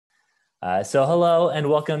So hello and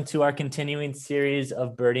welcome to our continuing series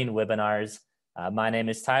of birding webinars. My name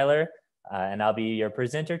is Tyler and I'll be your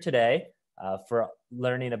presenter today for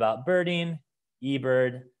learning about birding,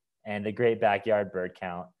 eBird, and the Great Backyard Bird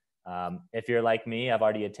Count. If you're like me, I've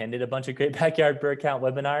already attended a bunch of Great Backyard Bird Count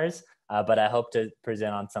webinars, but I hope to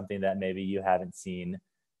present on something that maybe you haven't seen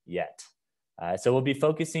yet. So we'll be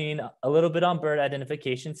focusing a little bit on bird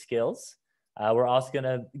identification skills. We're also going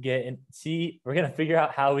to figure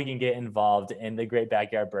out how we can get involved in the Great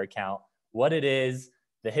Backyard Bird Count, what it is,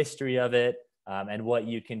 the history of it, and what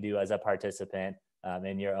you can do as a participant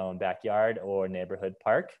in your own backyard or neighborhood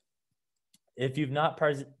park. If you've not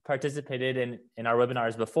participated in our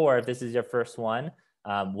webinars before, if this is your first one,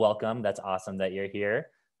 welcome. That's awesome that you're here.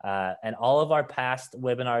 And all of our past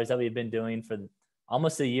webinars that we've been doing for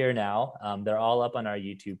almost a year now, they're all up on our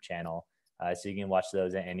YouTube channel, so you can watch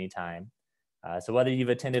those at any time. So whether you've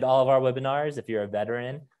attended all of our webinars, if you're a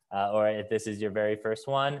veteran, or if this is your very first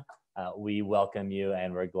one, we welcome you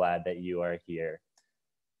and we're glad that you are here.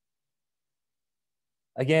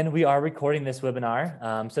 Again, we are recording this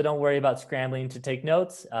webinar, so don't worry about scrambling to take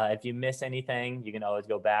notes. If you miss anything, you can always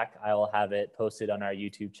go back. I will have it posted on our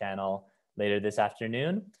YouTube channel later this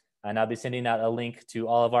afternoon. And I'll be sending out a link to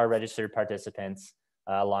all of our registered participants,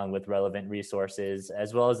 along with relevant resources,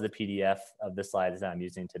 as well as the PDF of the slides that I'm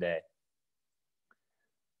using today.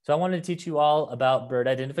 So I wanted to teach you all about bird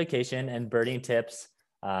identification and birding tips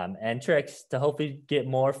and tricks to hopefully get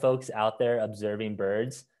more folks out there observing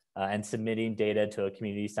birds and submitting data to a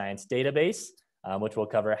community science database, which we'll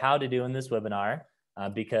cover how to do in this webinar,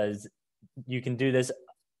 because you can do this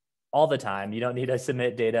all the time. You don't need to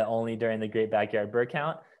submit data only during the Great Backyard Bird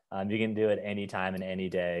Count. You can do it anytime and any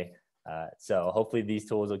day. So hopefully these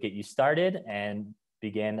tools will get you started and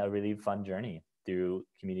begin a really fun journey through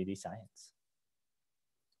community science.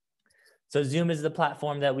 So Zoom is the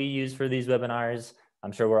platform that we use for these webinars.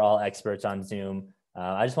 I'm sure we're all experts on Zoom.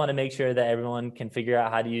 I just want to make sure that everyone can figure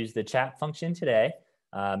out how to use the chat function today.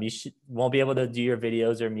 You won't be able to do your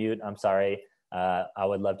videos or mute. I'm sorry. I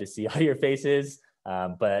would love to see all your faces,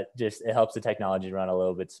 but just it helps the technology run a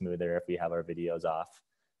little bit smoother if we have our videos off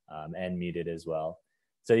and muted as well.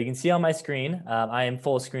 So you can see on my screen, I am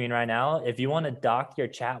full screen right now. If you want to dock your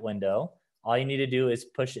chat window, all you need to do is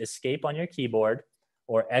push escape on your keyboard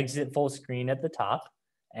or exit full screen at the top.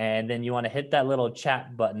 And then you want to hit that little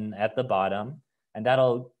chat button at the bottom, and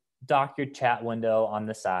that'll dock your chat window on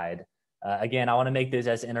the side. Again, I want to make this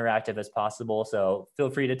as interactive as possible. So feel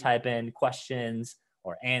free to type in questions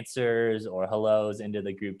or answers or hellos into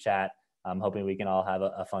the group chat. I'm hoping we can all have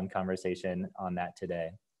a fun conversation on that today.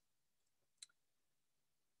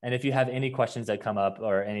 And if you have any questions that come up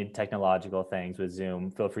or any technological things with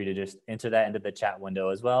Zoom, feel free to just enter that into the chat window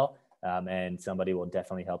as well. And somebody will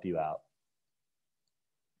definitely help you out.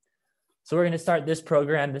 So we're going to start this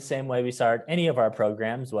program the same way we start any of our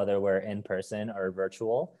programs, whether we're in person or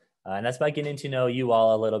virtual. And that's by getting to know you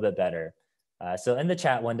all a little bit better. So in the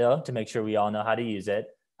chat window, to make sure we all know how to use it,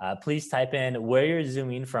 please type in where you're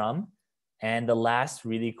zooming from and the last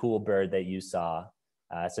really cool bird that you saw.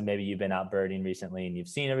 So maybe you've been out birding recently and you've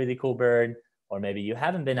seen a really cool bird, or maybe you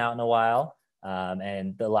haven't been out in a while,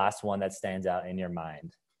 and the last one that stands out in your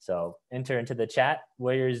mind. So enter into the chat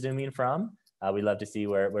where you're zooming from. We'd love to see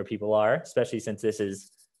where people are, especially since this is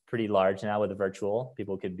pretty large now with the virtual.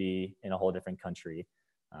 People could be in a whole different country.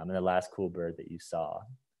 And the last cool bird that you saw.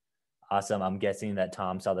 Awesome. I'm guessing that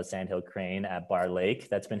Tom saw the sandhill crane at Bar Lake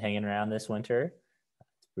that's been hanging around this winter.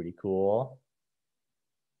 It's pretty cool.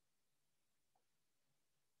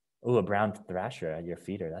 Ooh, a brown thrasher at your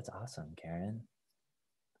feeder. That's awesome, Karen.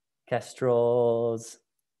 Kestrels.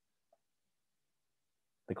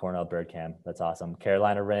 The Cornell bird cam. That's awesome.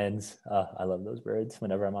 Carolina wrens. I love those birds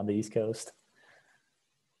whenever I'm on the East Coast.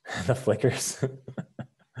 The flickers.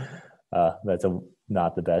 That's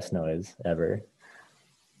not the best noise ever.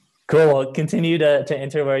 Cool. Continue to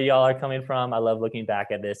enter where y'all are coming from. I love looking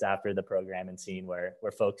back at this after the program and seeing where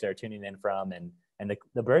folks are tuning in from and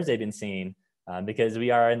the birds they've been seeing, because we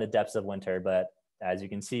are in the depths of winter, but as you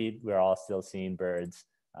can see, we're all still seeing birds,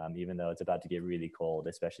 even though it's about to get really cold,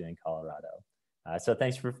 especially in Colorado. So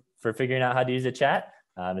thanks for figuring out how to use the chat.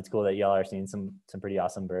 It's cool that y'all are seeing some pretty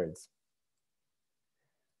awesome birds.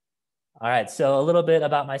 All right, so a little bit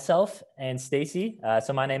about myself and Stacy.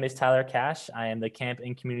 So my name is Tyler Cash. I am the Camp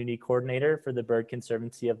and Community Coordinator for the Bird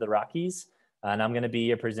Conservancy of the Rockies. And I'm gonna be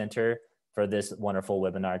your presenter for this wonderful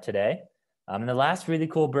webinar today. And the last really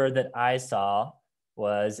cool bird that I saw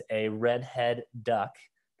was a redhead duck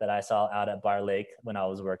that I saw out at Bar Lake when I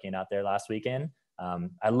was working out there last weekend.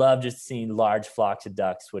 I love just seeing large flocks of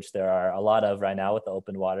ducks, which there are a lot of right now with the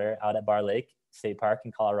open water out at Bar Lake State Park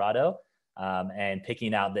in Colorado. and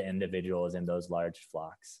picking out the individuals in those large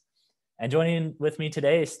flocks. And joining with me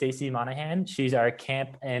today is Stacy Monahan. She's our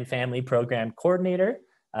Camp and Family Program Coordinator,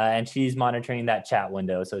 and she's monitoring that chat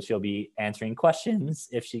window. So she'll be answering questions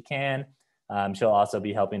if she can. She'll also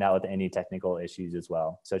be helping out with any technical issues as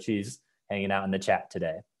well. So she's hanging out in the chat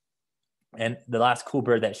today. And the last cool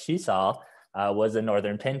bird that she saw was a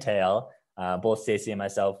northern pintail. Both Stacy and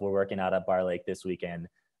myself were working out at Bar Lake this weekend.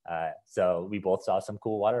 So we both saw some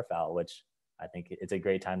cool waterfowl, which I think it's a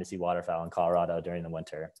great time to see waterfowl in Colorado during the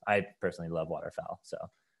winter. I personally love waterfowl. So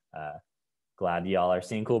glad y'all are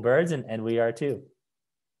seeing cool birds, and we are too.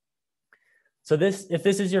 So if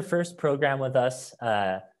this is your first program with us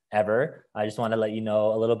ever, I just want to let you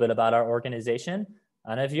know a little bit about our organization.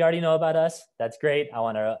 And if you already know about us, that's great. I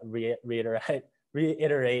want to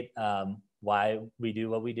reiterate why we do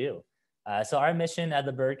what we do. So our mission at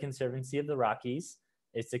the Bird Conservancy of the Rockies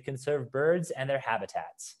is to conserve birds and their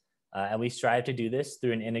habitats. And we strive to do this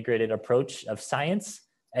through an integrated approach of science,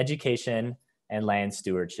 education, and land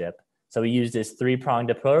stewardship. So we use this three-pronged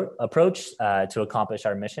approach to accomplish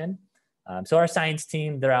our mission. So our science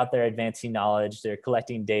team, they're out there advancing knowledge. They're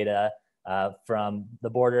collecting data from the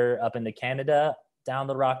border up into Canada, down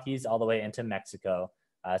the Rockies, all the way into Mexico.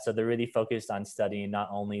 So they're really focused on studying not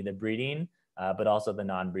only the breeding, but also the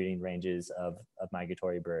non-breeding ranges of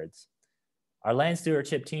migratory birds. Our land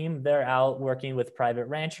stewardship team, they're out working with private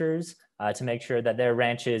ranchers to make sure that their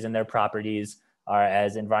ranches and their properties are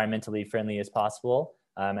as environmentally friendly as possible,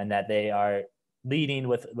 and that they are leading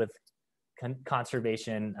with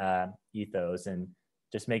conservation ethos, and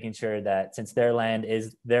just making sure that since their land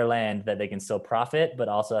is their land, that they can still profit, but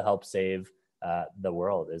also help save the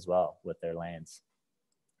world as well with their lands.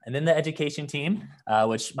 And then the education team,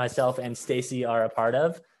 which myself and Stacy are a part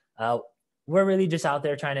of, we're really just out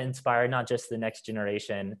there trying to inspire not just the next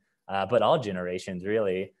generation, but all generations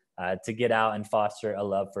really, to get out and foster a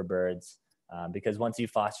love for birds. Because once you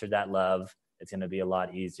foster that love, it's going to be a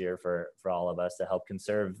lot easier for all of us to help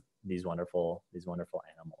conserve these wonderful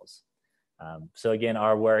animals. So again,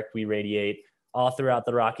 our work, we radiate all throughout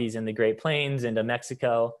the Rockies and the Great Plains into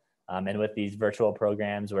Mexico. And with these virtual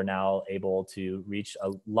programs, we're now able to reach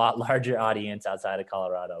a lot larger audience outside of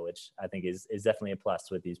Colorado, which I think is definitely a plus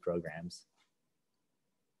with these programs.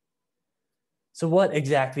 So what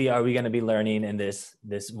exactly are we going to be learning in this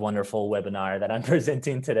wonderful webinar that I'm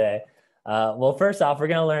presenting today? Well, first off, we're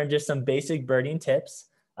going to learn just some basic birding tips.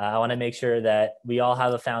 I want to make sure that we all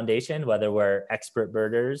have a foundation, whether we're expert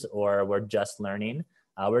birders or we're just learning.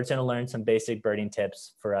 We're just going to learn some basic birding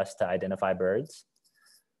tips for us to identify birds.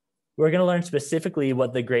 We're going to learn specifically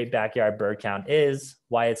what the Great Backyard Bird Count is,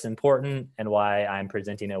 why it's important, and why I'm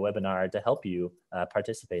presenting a webinar to help you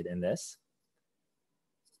participate in this.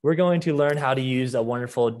 We're going to learn how to use a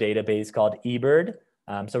wonderful database called eBird.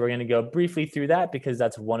 So we're going to go briefly through that because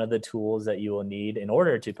that's one of the tools that you will need in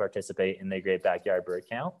order to participate in the Great Backyard Bird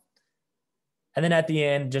Count. And then at the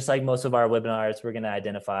end, just like most of our webinars, we're going to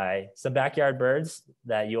identify some backyard birds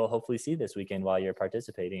that you will hopefully see this weekend while you're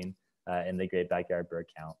participating in the Great Backyard Bird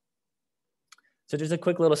Count. So just a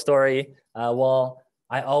quick little story. Well,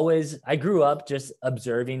 I grew up just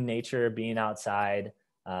observing nature, being outside,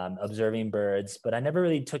 observing birds, but I never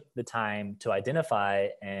really took the time to identify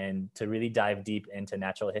and to really dive deep into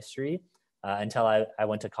natural history until I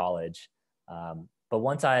went to college. But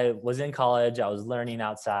once I was in college, I was learning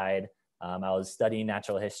outside, I was studying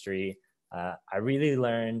natural history. I really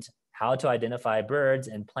learned how to identify birds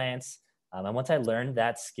and plants. And once I learned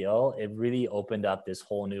that skill, it really opened up this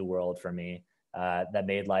whole new world for me that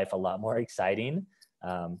made life a lot more exciting.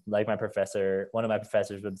 Like one of my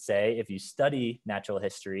professors would say, if you study natural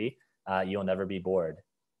history, you'll never be bored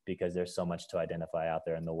because there's so much to identify out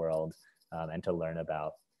there in the world and to learn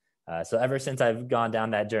about. So ever since I've gone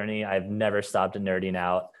down that journey, I've never stopped nerding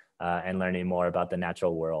out and learning more about the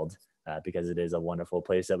natural world because it is a wonderful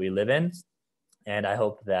place that we live in. And I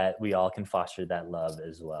hope that we all can foster that love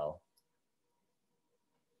as well.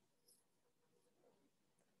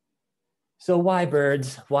 So why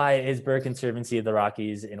birds? Why is Bird Conservancy of the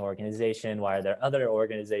Rockies an organization? Why are there other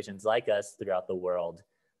organizations like us throughout the world?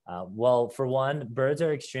 Well, for one, birds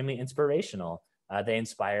are extremely inspirational. They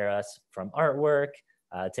inspire us from artwork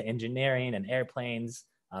to engineering and airplanes.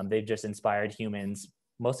 They've just inspired humans,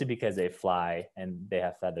 mostly because they fly and they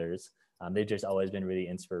have feathers. They've just always been really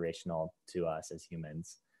inspirational to us as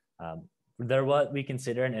humans. They're what we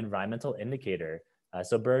consider an environmental indicator.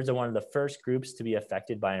 So birds are one of the first groups to be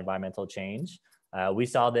affected by environmental change. We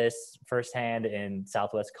saw this firsthand in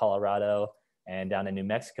Southwest Colorado and down in New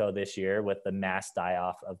Mexico this year with the mass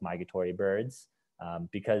die-off of migratory birds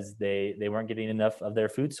because they weren't getting enough of their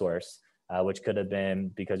food source. which could have been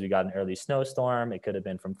because we got an early snowstorm. It could have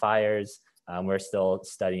been from fires. We're still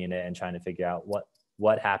studying it and trying to figure out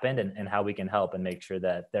what happened and how we can help and make sure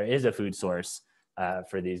that there is a food source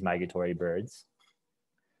for these migratory birds.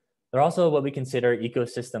 They're also what we consider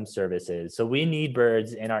ecosystem services. So we need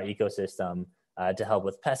birds in our ecosystem to help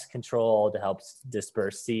with pest control, to help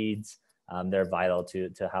disperse seeds. They're vital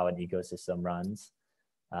to how an ecosystem runs.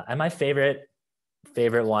 And my favorite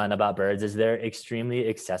one about birds is they're extremely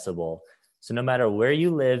accessible. So no matter where you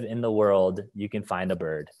live in the world, you can find a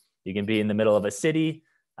bird. You can be in the middle of a city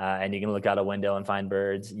and you can look out a window and find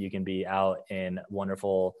birds. You can be out in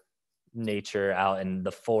wonderful nature, out in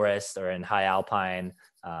the forest or in high alpine.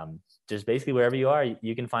 Just basically wherever you are,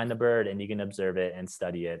 you can find a bird and you can observe it and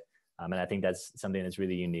study it. And I think that's something that's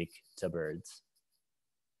really unique to birds.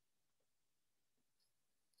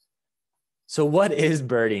 So what is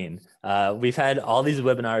birding? We've had all these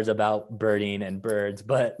webinars about birding and birds,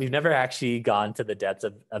 but we've never actually gone to the depths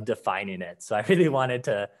of defining it. So I really wanted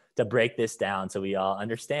to break this down so we all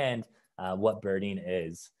understand what birding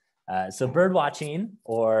is. So bird watching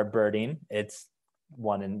or birding, it's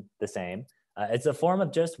one and the same. It's a form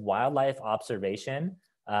of just wildlife observation,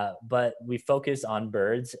 but we focus on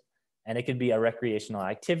birds, and it could be a recreational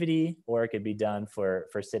activity, or it could be done for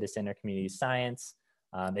citizen or community science.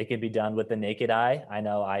 It can be done with the naked eye. I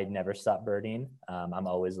know I never stop birding. I'm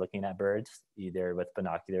always looking at birds, either with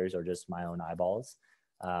binoculars or just my own eyeballs.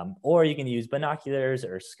 Or you can use binoculars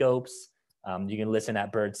or scopes. You can listen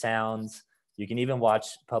at bird sounds. You can even watch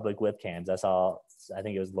public webcams. I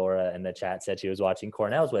think it was Laura in the chat said she was watching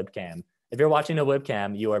Cornell's webcam. If you're watching a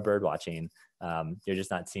webcam, you are bird watching. You're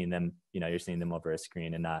just not seeing them, you're seeing them over a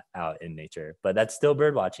screen and not out in nature, but that's still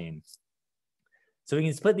bird watching. So we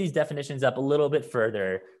can split these definitions up a little bit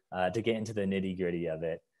further to get into the nitty gritty of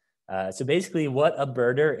it. So basically what a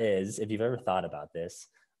birder is, if you've ever thought about this,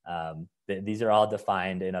 these are all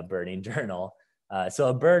defined in a birding journal. So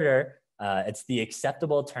a birder, it's the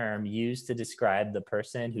acceptable term used to describe the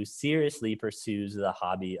person who seriously pursues the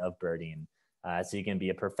hobby of birding. So you can be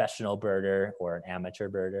a professional birder or an amateur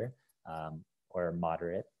birder or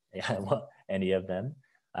moderate, any of them.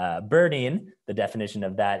 Birding, the definition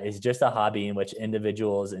of that is just a hobby in which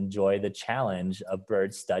individuals enjoy the challenge of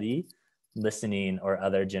bird study, listening, or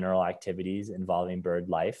other general activities involving bird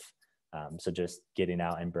life. So just getting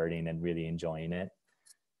out and birding and really enjoying it.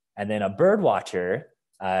 And then a bird watcher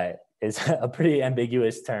is a pretty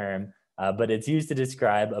ambiguous term, but it's used to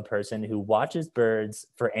describe a person who watches birds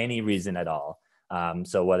for any reason at all.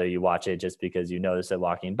 So whether you watch it just because you notice it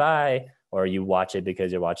walking by, or you watch it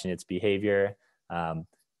because you're watching its behavior,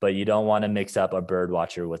 but you don't want to mix up a bird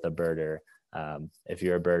watcher with a birder. If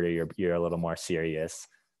you're a birder, you're a little more serious.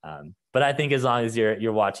 But I think as long as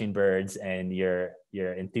you're watching birds and you're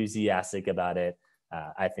enthusiastic about it,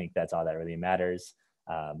 I think that's all that really matters.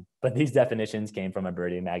 But these definitions came from a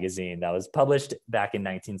birding magazine that was published back in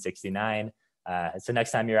 1969. So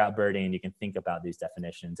next time you're out birding, you can think about these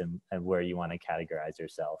definitions and where you want to categorize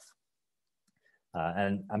yourself.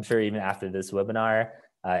 And I'm sure even after this webinar,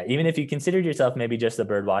 even if you considered yourself maybe just a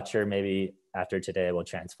bird watcher, maybe after today it will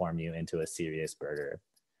transform you into a serious birder.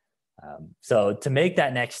 So to make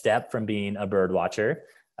that next step from being a bird watcher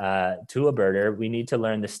to a birder, we need to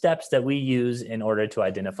learn the steps that we use in order to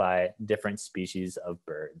identify different species of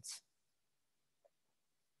birds.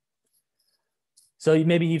 So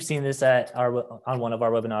maybe you've seen this on one of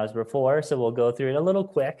our webinars before, so we'll go through it a little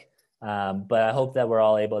quick, but I hope that we're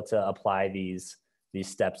all able to apply these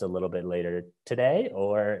steps a little bit later today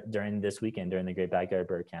or during this weekend during the Great Backyard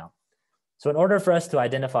Bird Count. So in order for us to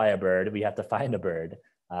identify a bird, we have to find a bird.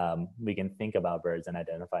 We can think about birds and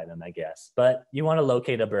identify them, I guess, but you want to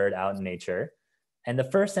locate a bird out in nature. And the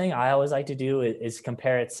first thing I always like to do is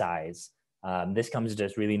compare its size. This comes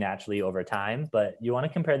just really naturally over time, but you want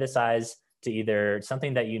to compare the size to either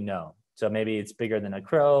something that you know. So maybe it's bigger than a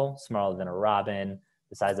crow, smaller than a robin,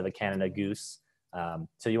 the size of a Canada goose.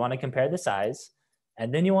 So you want to compare the size,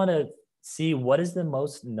 and then you want to see what is the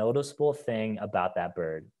most noticeable thing about that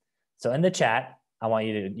bird. So in the chat, I want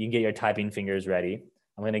you can get your typing fingers ready.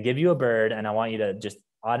 I'm going to give you a bird, and I want you to just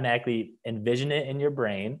automatically envision it in your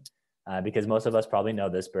brain because most of us probably know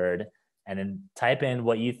this bird, and then type in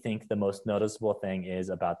what you think the most noticeable thing is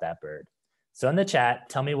about that bird. So in the chat,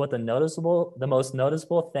 tell me what the most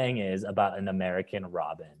noticeable thing is about an American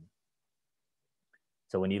robin.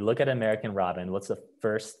 So when you look at American robin, what's the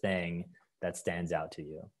first thing that stands out to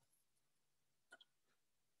you?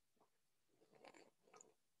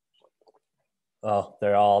 Oh,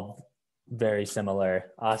 they're all very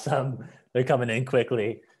similar. Awesome. They're coming in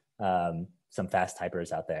quickly. Some fast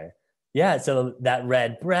typers out there. Yeah, so that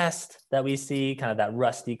red breast that we see, kind of that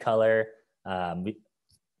rusty color,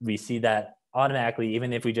 We see that automatically,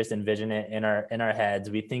 even if we just envision it in our heads,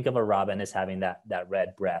 we think of a robin as having that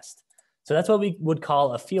red breast. So that's what we would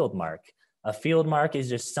call a field mark. A field mark is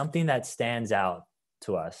just something that stands out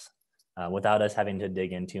to us without us having to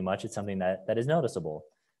dig in too much. It's something that is noticeable,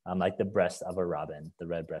 like the breast of a robin, the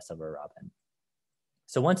red breast of a robin.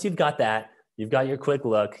 So once you've got that, you've got your quick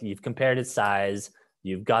look, you've compared its size,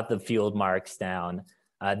 you've got the field marks down.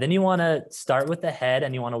 Then you want to start with the head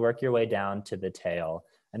and you want to work your way down to the tail.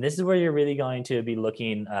 And this is where you're really going to be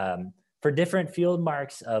looking for different field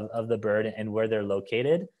marks of the bird and where they're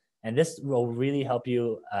located. And this will really help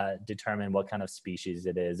you determine what kind of species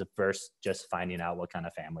it is versus just finding out what kind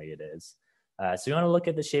of family it is. So you want to look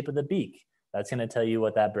at the shape of the beak. That's going to tell you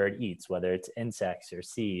what that bird eats, whether it's insects or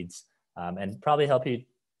seeds, and probably help you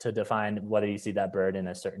to define whether you see that bird in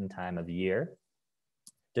a certain time of year.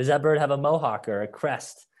 Does that bird have a mohawk or a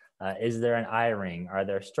crest? Is there an eye ring? Are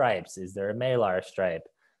there stripes? Is there a malar stripe?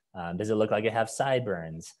 Does it look like it has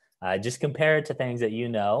sideburns? Just compare it to things that you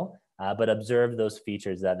know, but observe those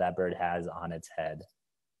features that that bird has on its head.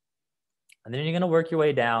 And then you're going to work your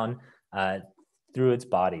way down through its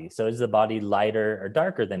body. So is the body lighter or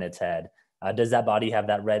darker than its head? Does that body have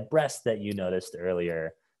that red breast that you noticed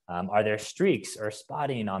earlier? Are there streaks or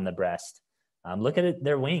spotting on the breast? Look at it,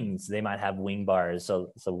 their wings. They might have wing bars,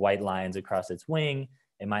 so white lines across its wing.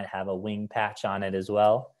 It might have a wing patch on it as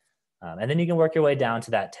well. And then you can work your way down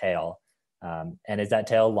to that tail. And is that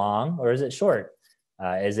tail long or is it short?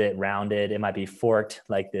 Is it rounded? It might be forked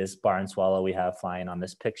like this barn swallow we have flying on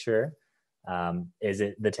this picture. Is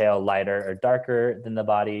it the tail lighter or darker than the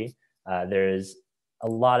body? There's a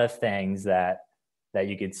lot of things that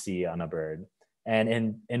you could see on a bird.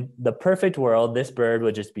 And in the perfect world, this bird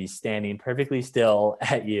would just be standing perfectly still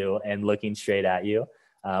at you and looking straight at you.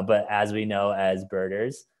 But as we know as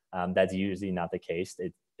birders, that's usually not the case.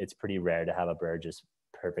 It's pretty rare to have a bird just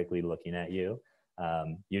perfectly looking at you.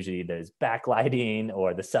 Usually there's backlighting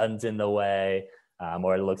or the sun's in the way,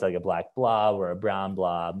 or it looks like a black blob or a brown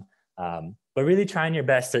blob. But really trying your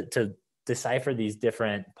best to decipher these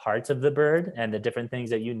different parts of the bird and the different things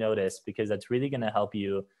that you notice, because that's really going to help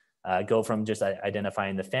you go from just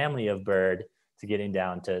identifying the family of bird to getting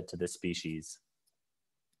down to the species.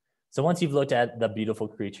 So once you've looked at the beautiful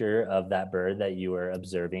creature of that bird that you were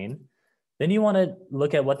observing, then you want to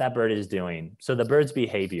look at what that bird is doing. So the bird's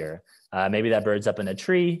behavior, maybe that bird's up in a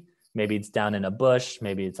tree, maybe it's down in a bush,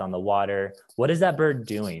 maybe it's on the water. What is that bird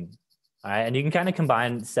doing? All right, and you can kind of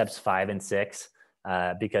combine steps 5 and 6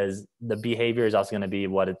 because the behavior is also going to be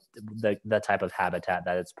the type of habitat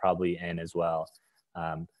that it's probably in as well.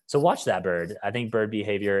 So watch that bird. I think bird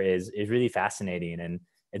behavior is really fascinating, and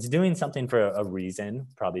it's doing something for a reason,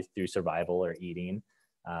 probably through survival or eating.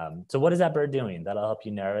 So what is that bird doing? That'll help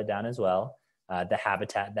you narrow it down as well, the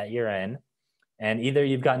habitat that you're in. And either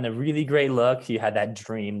you've gotten a really great look, you had that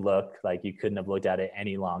dream look, like you couldn't have looked at it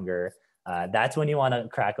any longer. That's when you want to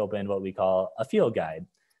crack open what we call a field guide.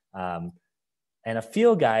 And a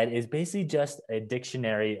field guide is basically just a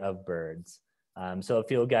dictionary of birds. So a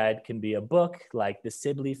field guide can be a book like the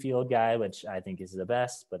Sibley Field Guide, which I think is the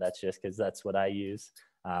best, but that's just because that's what I use.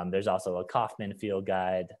 There's also a Kaufman Field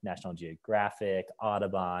Guide, National Geographic,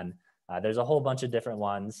 Audubon. There's a whole bunch of different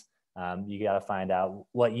ones. You got to find out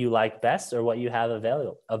what you like best or what you have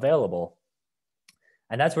available.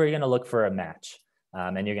 And that's where you're going to look for a match.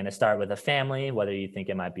 And you're going to start with a family, whether you think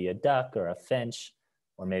it might be a duck or a finch,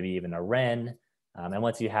 or maybe even a wren. And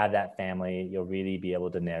once you have that family, you'll really be able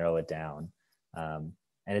to narrow it down.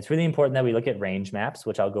 And it's really important that we look at range maps,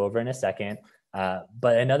 which I'll go over in a second.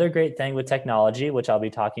 But another great thing with technology, which I'll be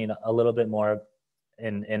talking a little bit more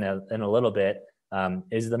in a little bit,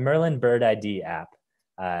 is the Merlin Bird ID app.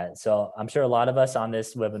 So I'm sure a lot of us on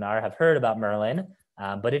this webinar have heard about Merlin,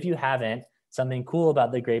 but if you haven't, something cool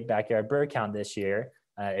about the Great Backyard Bird Count this year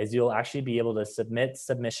is you'll actually be able to submit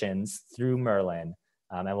submissions through Merlin.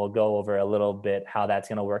 And we'll go over a little bit how that's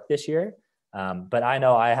going to work this year. But I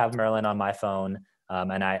know I have Merlin on my phone,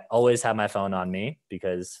 and I always have my phone on me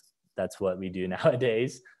because that's what we do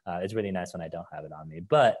nowadays. It's really nice when I don't have it on me,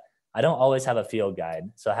 but I don't always have a field guide.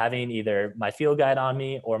 So having either my field guide on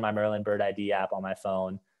me or my Merlin Bird ID app on my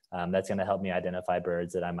phone, that's going to help me identify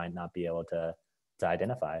birds that I might not be able to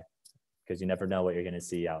identify, because you never know what you're going to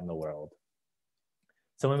see out in the world.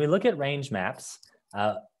 So when we look at range maps,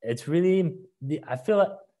 it's really, I feel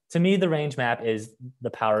like, to me, the range map is the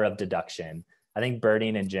power of deduction. I think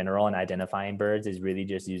birding in general and identifying birds is really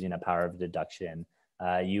just using a power of deduction.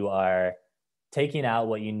 You are taking out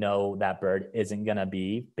what you know that bird isn't going to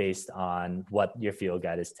be based on what your field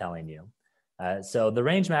guide is telling you. So the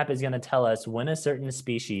range map is going to tell us when a certain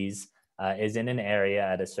species is in an area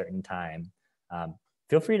at a certain time.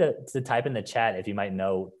 Feel free to type in the chat if you might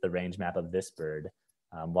know the range map of this bird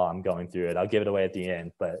while I'm going through it. I'll give it away at the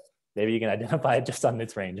end, but maybe you can identify it just on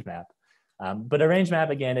this range map. But a range map,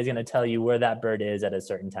 again, is going to tell you where that bird is at a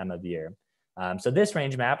certain time of year. So this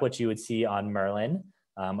range map, which you would see on Merlin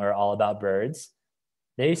or All About Birds,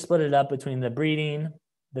 they split it up between the breeding,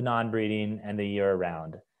 the non-breeding, and the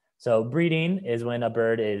year-round. So breeding is when a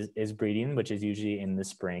bird is breeding, which is usually in the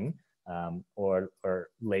spring or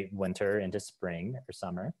late winter into spring or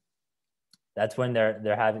summer. That's when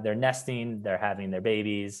they're nesting, they're having their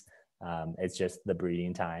babies. It's just the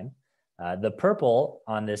breeding time. The purple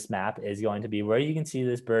on this map is going to be where you can see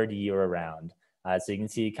this bird year-round. So you can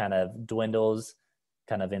see kind of dwindles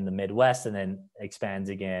kind of in the Midwest and then expands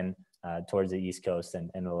again towards the East Coast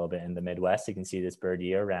and a little bit in the Midwest. You can see this bird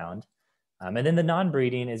year-round. And then the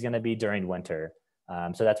non-breeding is going to be during winter.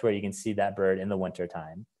 So that's where you can see that bird in the winter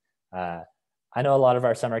time. I know a lot of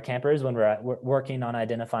our summer campers, when we're working on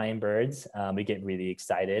identifying birds, we get really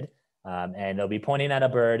excited and they'll be pointing at a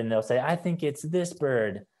bird and they'll say, I think it's this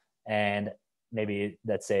bird. And maybe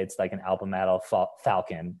let's say it's like an alpamatle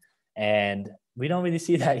falcon. And we don't really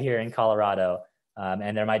see that here in Colorado.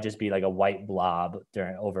 And there might just be like a white blob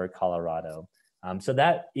over Colorado. So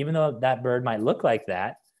that, even though that bird might look like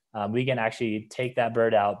that, we can actually take that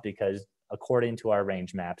bird out because according to our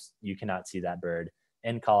range maps, you cannot see that bird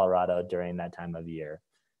in Colorado during that time of year.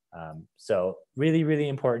 So really, really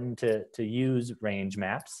important to use range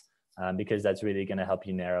maps because that's really going to help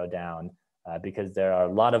you narrow down because there are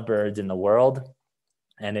a lot of birds in the world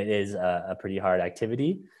and it is a pretty hard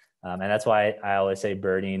activity. And that's why I always say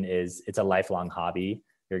birding it's a lifelong hobby.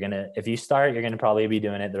 If you start, you're going to probably be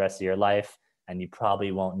doing it the rest of your life and you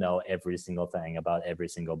probably won't know every single thing about every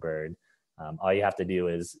single bird. All you have to do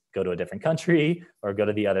is go to a different country or go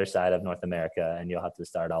to the other side of North America and you'll have to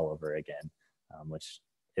start all over again, which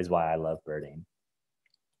is why I love birding.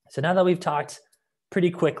 So now that we've talked pretty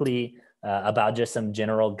quickly about just some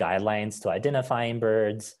general guidelines to identifying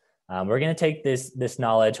birds, we're going to take this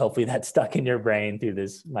knowledge, hopefully that's stuck in your brain through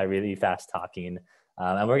my really fast talking,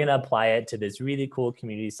 and we're going to apply it to this really cool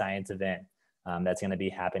community science event that's going to be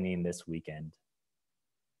happening this weekend.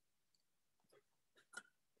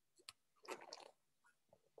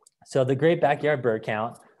 So the Great Backyard Bird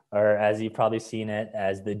Count, or as you've probably seen it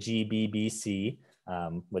as the GBBC,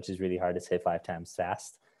 which is really hard to say 5 times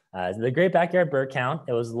fast. The Great Backyard Bird Count,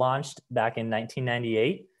 it was launched back in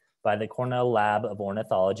 1998 by the Cornell Lab of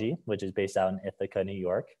Ornithology, which is based out in Ithaca, New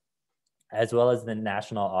York, as well as the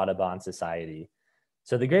National Audubon Society.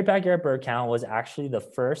 So the Great Backyard Bird Count was actually the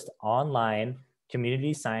first online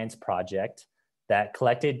community science project that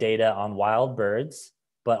collected data on wild birds,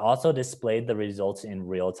 but also displayed the results in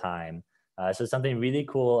real time. So something really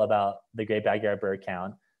cool about the Great Backyard Bird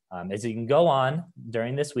Count is you can go on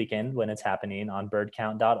during this weekend when it's happening on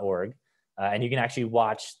birdcount.org, and you can actually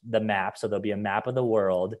watch the map. So there'll be a map of the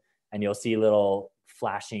world, and you'll see little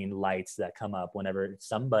flashing lights that come up whenever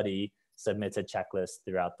somebody submits a checklist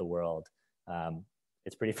throughout the world.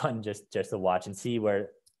 It's pretty fun just to watch and see where,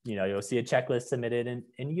 you'll see a checklist submitted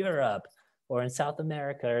in Europe or in South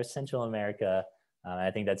America or Central America.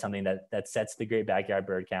 I think that's something that sets the Great Backyard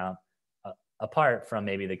Bird Count apart from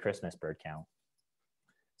maybe the Christmas bird count.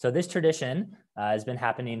 So this tradition has been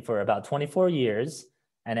happening for about 24 years,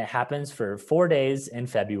 and it happens for 4 days in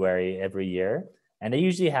February every year. And they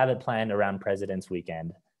usually have it planned around President's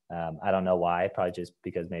Weekend. I don't know why, probably just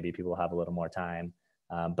because maybe people have a little more time.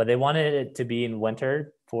 But they wanted it to be in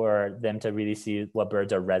winter for them to really see what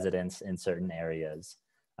birds are residents in certain areas.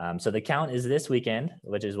 So the count is this weekend,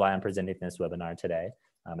 which is why I'm presenting this webinar today.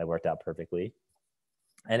 It worked out perfectly.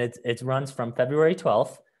 And it runs from February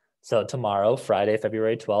 12th, so tomorrow, Friday,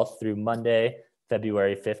 February 12th, through Monday,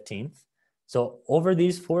 February 15th. So over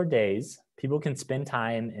these 4 days, people can spend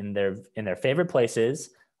time in their favorite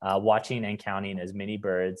places, watching and counting as many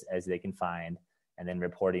birds as they can find, and then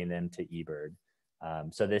reporting them to eBird.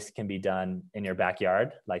 So this can be done in your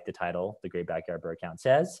backyard, like the title, the Great Backyard Bird Count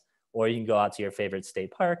says, or you can go out to your favorite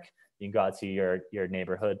state park. You can go out to your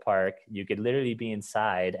neighborhood park. You could literally be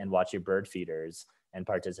inside and watch your bird feeders and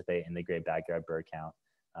participate in the Great Backyard Bird Count.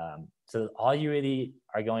 So all you really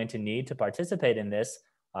are going to need to participate in this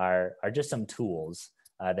are just some tools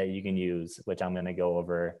that you can use, which I'm going to go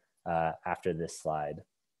over after this slide.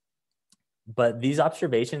 But these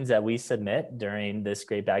observations that we submit during this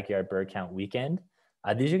Great Backyard Bird Count weekend,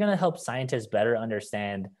 these are going to help scientists better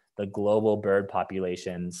understand the global bird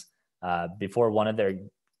populations before one of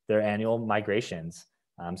their annual migrations.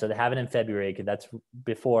 So they have it in February because that's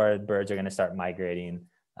before birds are going to start migrating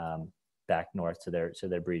back north to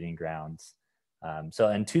their breeding grounds. So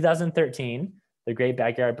in 2013, the Great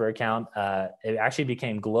Backyard Bird Count, it actually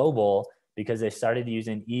became global because they started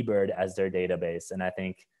using eBird as their database. And I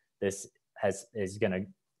think this has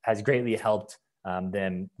greatly helped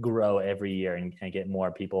them grow every year and get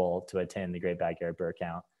more people to attend the Great Backyard Bird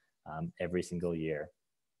Count every single year.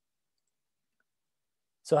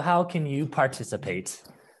 So how can you participate?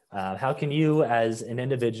 How can you, as an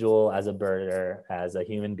individual, as a birder, as a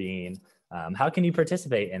human being, how can you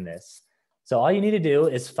participate in this? So all you need to do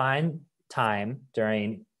is find time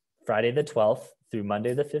during Friday the 12th through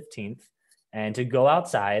Monday the 15th, and to go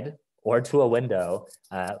outside or to a window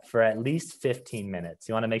for at least 15 minutes.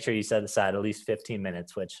 You want to make sure you set aside at least 15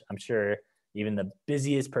 minutes, which I'm sure even the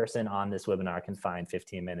busiest person on this webinar can find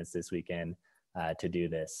 15 minutes this weekend to do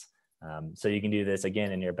this. So you can do this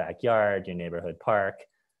again in your backyard, your neighborhood park,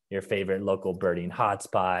 your favorite local birding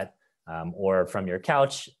hotspot, or from your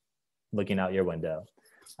couch looking out your window.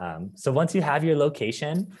 So once you have your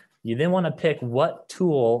location, you then want to pick what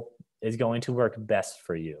tool is going to work best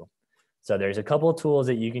for you. So there's a couple of tools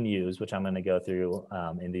that you can use, which I'm going to go through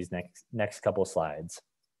in these next couple slides.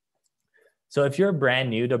 So if you're brand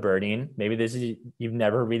new to birding, maybe you've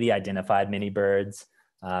never really identified many birds.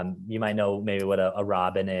 You might know maybe what a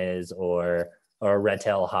robin is or a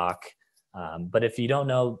red-tailed hawk. But if you don't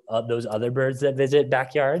know those other birds that visit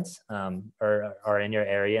backyards or are in your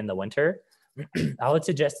area in the winter, I would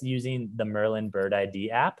suggest using the Merlin Bird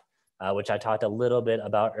ID app, which I talked a little bit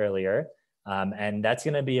about earlier. And that's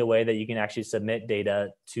going to be a way that you can actually submit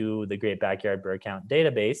data to the Great Backyard Bird Count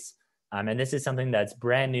database. And this is something that's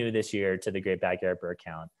brand new this year to the Great Backyard Bird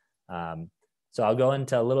Count. So I'll go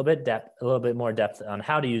into a little bit more depth on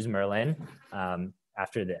how to use Merlin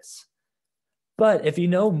after this. But if you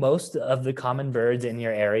know most of the common birds in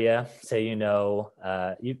your area, say you know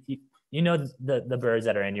the birds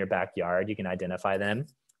that are in your backyard, you can identify them.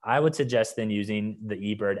 I would suggest then using the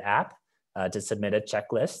eBird app to submit a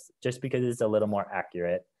checklist, just because it's a little more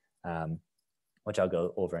accurate, which I'll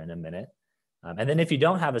go over in a minute. And then if you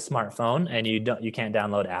don't have a smartphone and you can't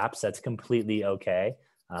download apps, that's completely okay.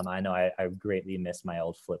 I know I greatly miss my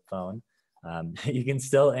old flip phone. You can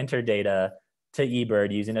still enter data to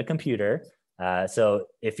eBird using a computer. So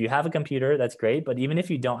if you have a computer, that's great. But even if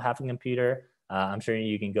you don't have a computer, I'm sure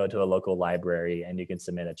you can go to a local library and you can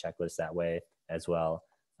submit a checklist that way as well.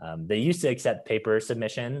 They used to accept paper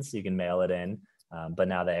submissions. You can mail it in. But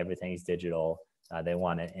now that everything's digital, they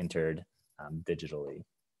want it entered digitally.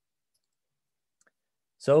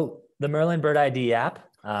 So the Merlin Bird ID app,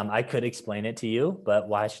 I could explain it to you, but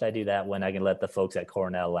why should I do that when I can let the folks at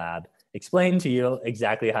Cornell Lab explain to you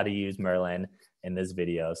exactly how to use Merlin in this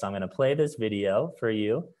video? So I'm going to play this video for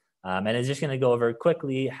you, and it's just going to go over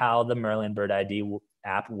quickly how the Merlin Bird ID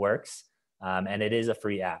app works, and it is a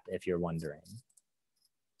free app if you're wondering.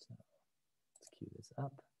 So let's cue this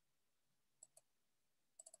up.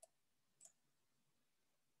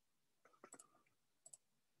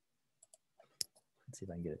 Let's see if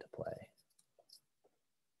I can get it to play.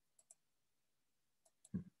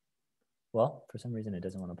 Well, for some reason it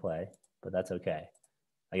doesn't want to play, but that's okay.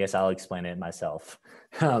 I guess I'll explain it myself.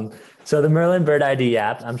 So the Merlin Bird ID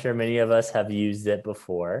app, I'm sure many of us have used it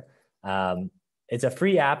before. It's a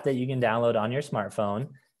free app that you can download on your smartphone,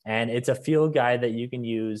 and it's a field guide that you can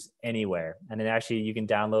use anywhere. And then actually you can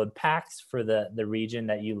download packs for the region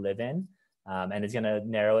that you live in, and it's going to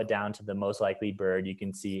narrow it down to the most likely bird you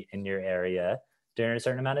can see in your area during a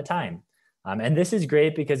certain amount of time. And this is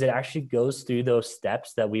great because it actually goes through those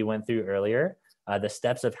steps that we went through earlier, the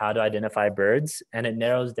steps of how to identify birds, and it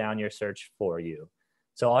narrows down your search for you.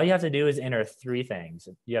 So all you have to do is enter three things.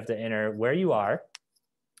 You have to enter where you are,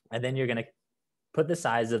 and then you're going to put the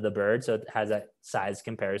size of the bird. So it has a size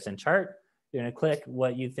comparison chart. You're going to click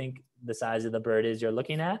what you think the size of the bird is you're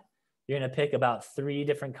looking at. You're going to pick about 3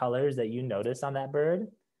 different colors that you notice on that bird.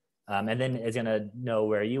 And then it's going to know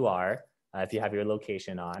where you are if you have your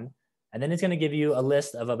location on. And then it's going to give you a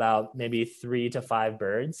list of about maybe 3 to 5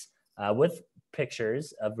 birds with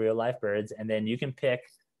pictures of real life birds. And then you can pick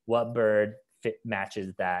what bird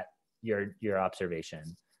matches your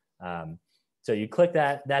observation. So you click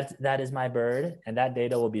that is my bird, and that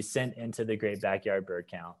data will be sent into the Great Backyard Bird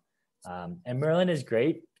Count. And Merlin is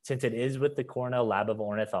great since it is with the Cornell Lab of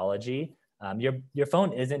Ornithology. Your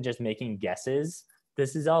phone isn't just making guesses.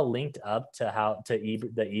 This is all linked up to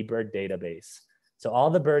the eBird database. So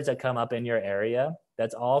all the birds that come up in your area,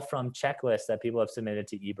 that's all from checklists that people have submitted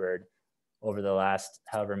to eBird over the last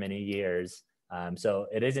however many years. So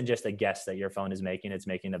it isn't just a guess that your phone is making, it's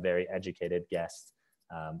making a very educated guess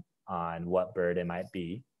on what bird it might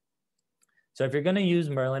be. So if you're going to use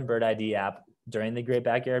Merlin Bird ID app during the Great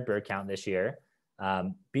Backyard Bird Count this year,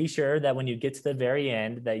 Be sure that when you get to the very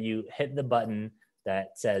end that you hit the button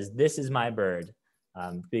that says, "This is my bird."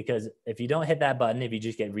 Because if you don't hit that button, if you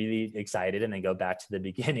just get really excited and then go back to the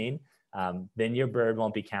beginning, then your bird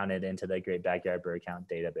won't be counted into the Great Backyard Bird Count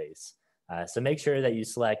database. So make sure that you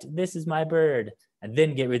select, "This is my bird," and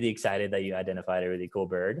then get really excited that you identified a really cool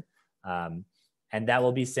bird. And that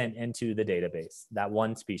will be sent into the database, that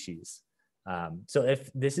one species. So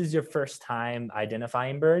if this is your first time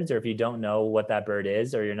identifying birds, or if you don't know what that bird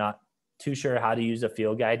is, or you're not too sure how to use a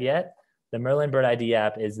field guide yet, the Merlin Bird ID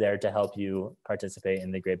app is there to help you participate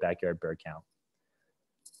in the Great Backyard Bird Count.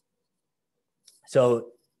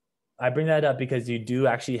 So I bring that up because you do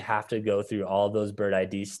actually have to go through all of those bird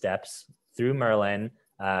ID steps through Merlin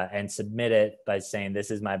and submit it by saying,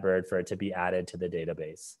 "This is my bird," for it to be added to the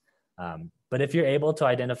database. But if you're able to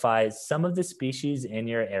identify some of the species in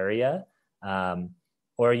your area,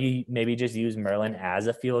 or you maybe just use Merlin as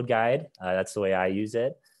a field guide, that's the way I use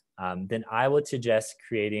it, then I would suggest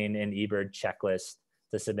creating an eBird checklist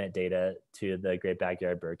to submit data to the Great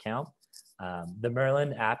Backyard Bird Count. The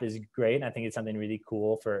Merlin app is great, and I think it's something really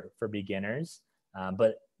cool for beginners,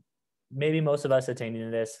 but maybe most of us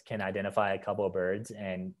attending this can identify a couple of birds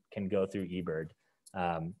and can go through eBird.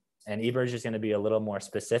 And eBird is just going to be a little more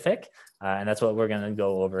specific, and that's what we're going to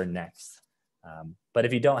go over next. But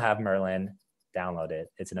if you don't have Merlin, download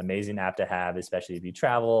it. It's an amazing app to have, especially if you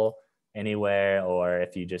travel anywhere, or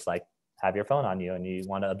if you just like have your phone on you and you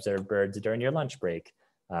want to observe birds during your lunch break.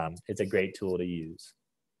 It's a great tool to use.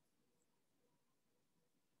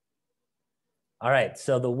 All right,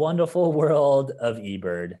 so the wonderful world of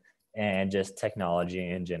eBird and just technology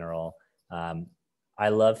in general. I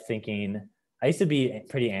love thinking, I used to be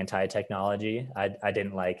pretty anti-technology. I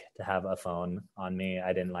didn't like to have a phone on me.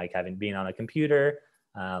 I didn't like being on a computer.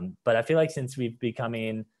 But I feel like since we've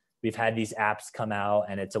had these apps come out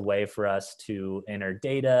and it's a way for us to enter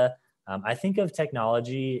data. I think of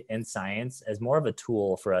technology in science as more of a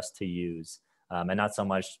tool for us to use, and not so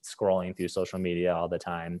much scrolling through social media all the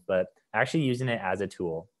time, but actually using it as a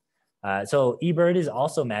tool. So eBird is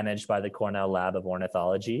also managed by the Cornell Lab of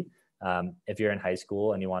Ornithology. If you're in high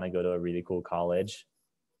school and you want to go to a really cool college,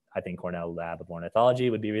 I think Cornell Lab of Ornithology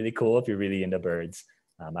would be really cool if you're really into birds.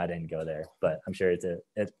 I didn't go there, but I'm sure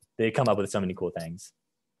they come up with so many cool things.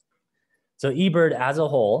 So eBird as a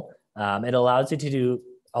whole, it allows you to do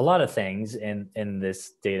a lot of things in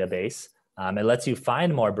this database. It lets you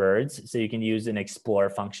find more birds, so you can use an explore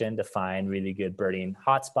function to find really good birding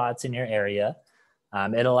hotspots in your area.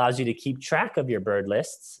 It allows you to keep track of your bird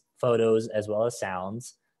lists, photos, as well as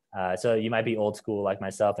sounds. So you might be old school like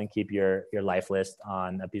myself and keep your life list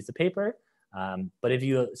on a piece of paper. But if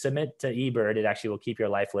you submit to eBird, it actually will keep your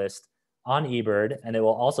life list on eBird, and it will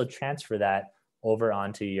also transfer that over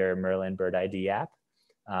onto your Merlin Bird ID app.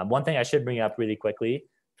 One thing I should bring up really quickly,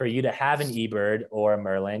 for you to have an eBird or a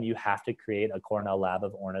Merlin, you have to create a Cornell Lab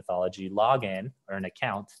of Ornithology login or an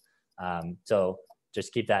account. So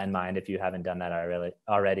just keep that in mind. If you haven't done that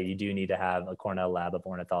already, you do need to have a Cornell Lab of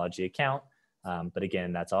Ornithology account. But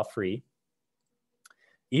again, that's all free.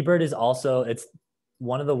 eBird is also, it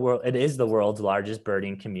is the world's largest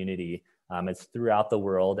birding community. It's throughout the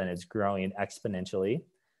world and it's growing exponentially.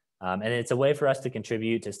 And it's a way for us to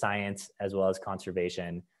contribute to science as well as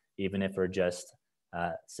conservation, even if we're just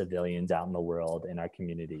civilians out in the world in our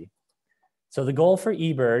community. So the goal for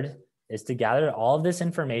eBird is to gather all of this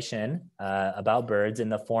information about birds in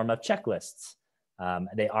the form of checklists.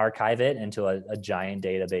 They archive it into a giant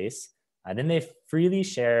database, and then they freely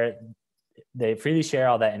share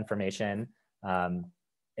all that information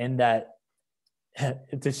in that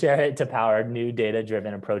to share it to power new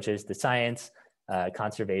data-driven approaches to science,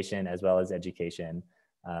 conservation, as well as education.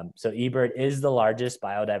 So eBird is the largest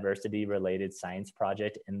biodiversity-related science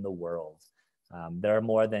project in the world. There are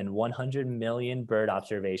more than 100 million bird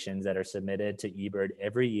observations that are submitted to eBird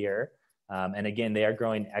every year. And again, they are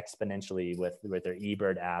growing exponentially with their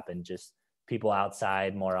eBird app and just people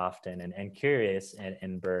outside more often and curious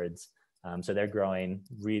in birds. So they're growing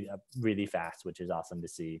really fast, which is awesome to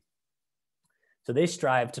see. So they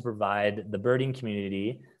strive to provide the birding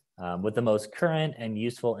community with the most current and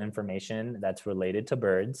useful information that's related to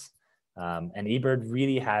birds. And eBird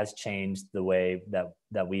really has changed the way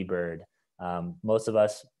that we bird. Most of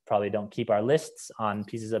us probably don't keep our lists on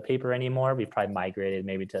pieces of paper anymore. We've probably migrated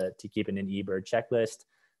maybe to keeping an eBird checklist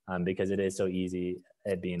because it is so easy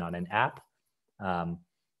at being on an app.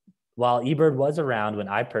 While eBird was around when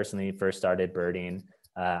I personally first started birding,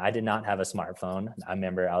 I did not have a smartphone. I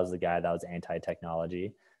remember I was the guy that was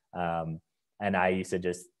anti-technology. And I used to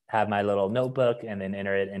just have my little notebook and then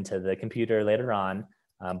enter it into the computer later on.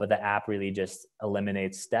 But the app really just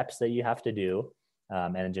eliminates steps that you have to do.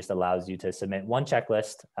 and it just allows you to submit one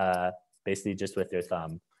checklist, basically just with your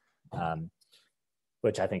thumb,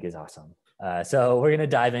 which I think is awesome. So we're gonna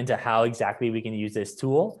dive into how exactly we can use this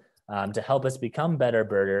tool to help us become better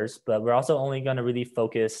birders, but we're also only gonna really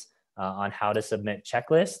focus on how to submit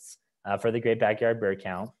checklists for the Great Backyard Bird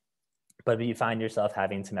Count. But if you find yourself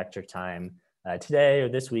having some extra time today or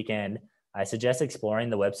this weekend, I suggest exploring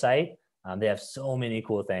the website. They have so many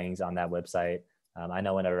cool things on that website. I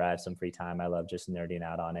know whenever I have some free time, I love just nerding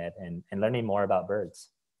out on it and learning more about birds.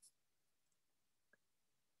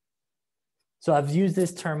 So I've used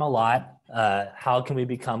this term a lot. How can we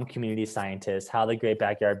become community scientists? How the Great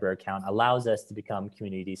Backyard Bird Count allows us to become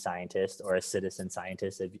community scientists or a citizen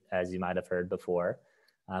scientist, as you might have heard before.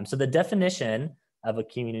 So the definition of a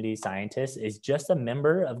community scientist is just a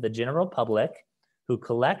member of the general public who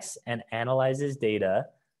collects and analyzes data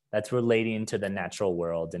that's relating to the natural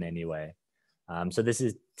world in any way. So this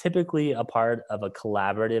is typically a part of a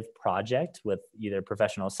collaborative project with either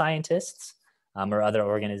professional scientists or other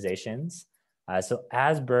organizations. So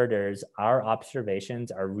as birders, our observations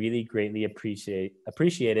are really greatly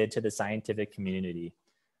appreciated to the scientific community.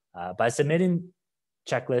 By submitting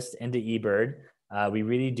checklists into eBird, we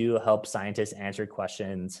really do help scientists answer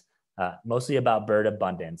questions mostly about bird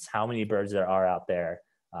abundance, how many birds there are out there,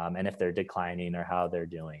 and if they're declining or how they're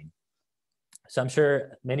doing. So I'm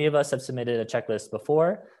sure many of us have submitted a checklist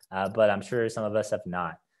before, but I'm sure some of us have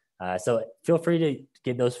not. So feel free to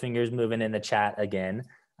get those fingers moving in the chat again.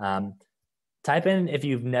 Type in if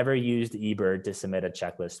you've never used eBird to submit a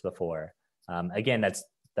checklist before. Again, that's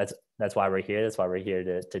why we're here. That's why we're here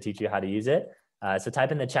to teach you how to use it. So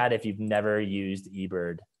type in the chat if you've never used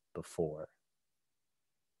eBird before.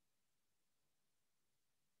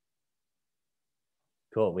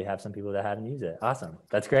 Cool, we have some people that haven't used it. Awesome,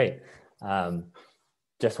 that's great.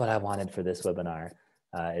 Just what I wanted for this webinar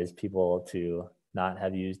is people to not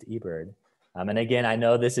have used eBird. And again, I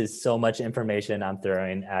know this is so much information I'm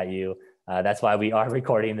throwing at you. That's why we are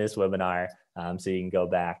recording this webinar, so you can go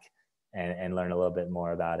back and learn a little bit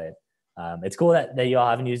more about it. It's cool that you all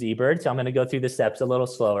haven't used eBird, so I'm gonna go through the steps a little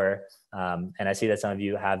slower. And I see that some of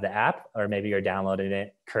you have the app, or maybe you're downloading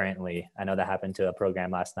it currently. I know that happened to a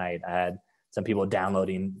program last night. I had some people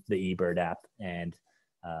downloading the eBird app, and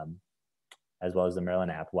as well as the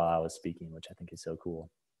Merlin app while I was speaking, which I think is so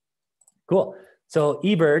cool. Cool, so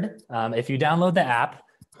eBird, if you download the app,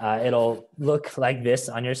 it'll look like this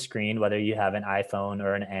on your screen, whether you have an iPhone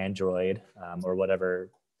or an Android or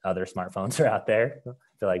whatever other smartphones are out there. I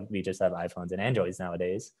feel like we just have iPhones and Androids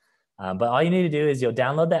nowadays. But all you need to do is you'll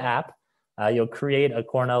download the app, you'll create a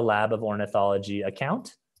Cornell Lab of Ornithology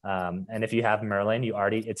account. And if you have Merlin,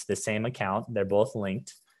 it's the same account, they're both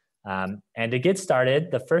linked. And to get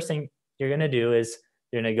started, the first thing you're gonna do is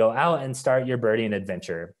you're gonna go out and start your birding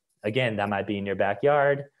adventure. Again, that might be in your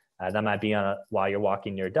backyard, that might be while you're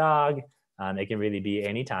walking your dog. It can really be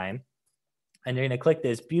anytime. And you're gonna click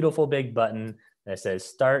this beautiful big button that says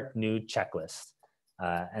Start New Checklist.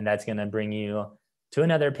 And that's gonna bring you to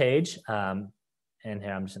another page. And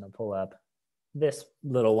here, I'm just gonna pull up this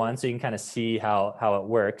little one so you can kind of see how it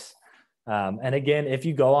works. And again, if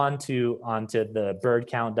you go onto the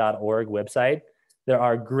birdcount.org website, there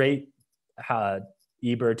are great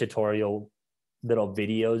eBird tutorial little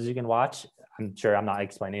videos you can watch. I'm sure I'm not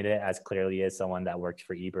explaining it as clearly as someone that works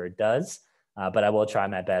for eBird does, but I will try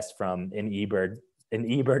my best from an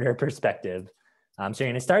eBirder perspective. So you're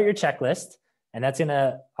gonna start your checklist, and that's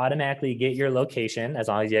gonna automatically get your location as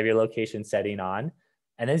long as you have your location setting on.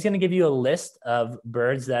 And then it's gonna give you a list of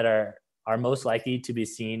birds that are most likely to be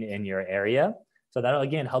seen in your area. So that'll,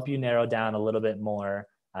 again, help you narrow down a little bit more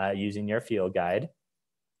using your field guide.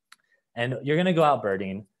 And you're gonna go out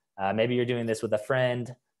birding. Maybe you're doing this with a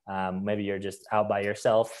friend. Maybe you're just out by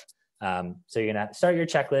yourself. So you're gonna start your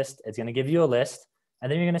checklist. It's gonna give you a list,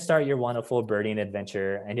 and then you're gonna start your wonderful birding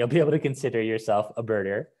adventure, and you'll be able to consider yourself a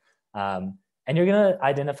birder. And you're gonna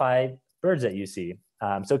identify birds that you see.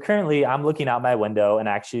 So currently I'm looking out my window and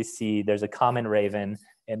I actually see there's a common raven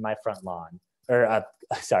in my front lawn, or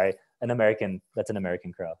sorry, that's an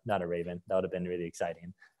American crow, not a raven. That would have been really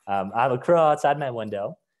exciting. I have a crow outside my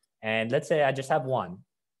window, and let's say I just have one.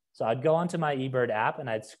 So I'd go onto my eBird app and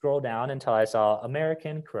I'd scroll down until I saw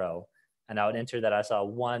American crow, and I would enter that I saw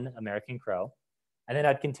one American crow, and then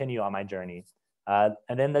I'd continue on my journey. And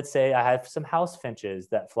then let's say I have some house finches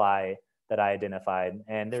that fly that I identified,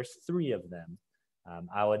 and there's 3 of them.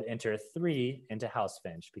 I would enter 3 into house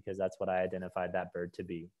finch because that's what I identified that bird to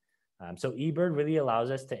be. So eBird really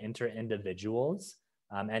allows us to enter individuals,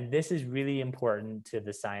 and this is really important to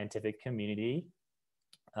the scientific community.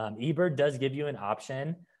 eBird does give you an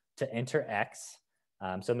option to enter X,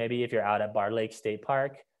 So maybe if you're out at Bar Lake State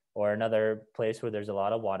Park or another place where there's a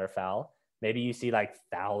lot of waterfowl, maybe you see like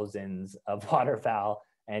thousands of waterfowl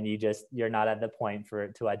and you're not at the point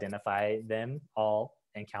to identify them all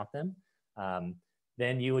and count them.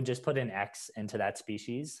 Then you would just put an X into that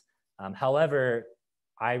species. However,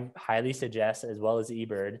 I highly suggest, as well as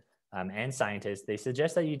eBird and scientists, they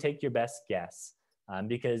suggest that you take your best guess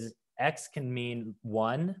because X can mean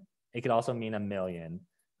 1, it could also mean 1,000,000.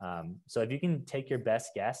 So if you can take your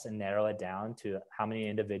best guess and narrow it down to how many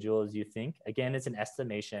individuals you think, again, it's an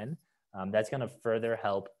estimation, that's going to further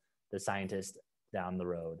help the scientist down the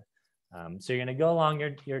road. So you're going to go along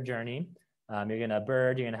your journey. You're going to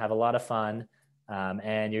bird, you're going to have a lot of fun,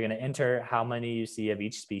 and you're going to enter how many you see of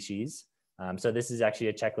each species. So this is actually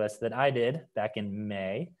a checklist that I did back in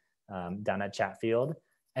May down at Chatfield.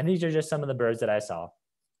 And these are just some of the birds that I saw.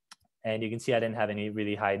 And you can see I didn't have any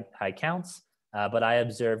really high counts, but I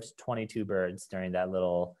observed 22 birds during that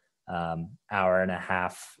little hour and a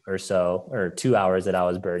half or so, or 2 hours that I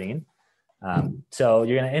was birding. So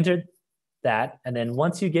you're going to enter that. And then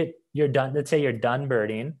once you're done, let's say you're done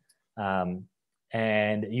birding,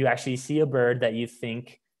 and you actually see a bird that you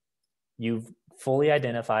think you've fully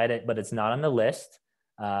identified it, but it's not on the list.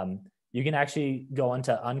 You can actually go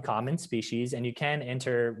into uncommon species and you can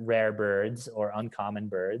enter rare birds or uncommon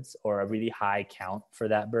birds or a really high count for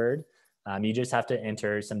that bird. You just have to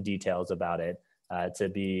enter some details about it because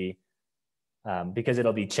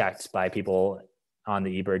it'll be checked by people on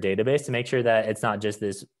the eBird database to make sure that it's not just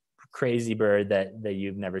this crazy bird that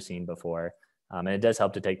you've never seen before. And it does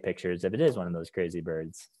help to take pictures if it is one of those crazy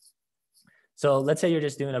birds. So let's say you're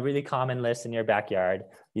just doing a really common list in your backyard.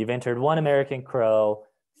 You've entered 1 American crow,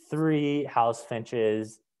 3 house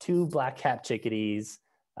finches, 2 black-capped chickadees,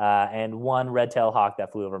 and 1 red-tailed hawk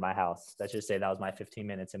that flew over my house. Let's just say that was my 15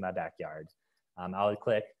 minutes in my backyard. I would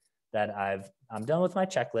click that I'm done with my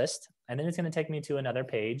checklist, and then it's going to take me to another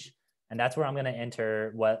page, and that's where I'm going to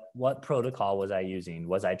enter what protocol was I using.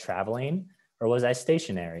 Was I traveling or was I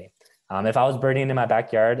stationary? If I was birding in my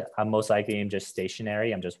backyard, I'm most likely just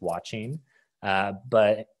stationary. I'm just watching,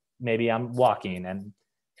 but maybe I'm walking. And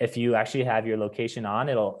if you actually have your location on,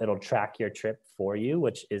 it'll track your trip for you,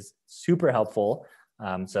 which is super helpful.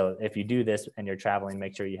 So if you do this and you're traveling,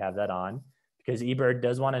 make sure you have that on because eBird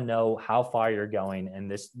does want to know how far you're going in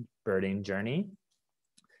this birding journey.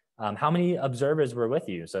 How many observers were with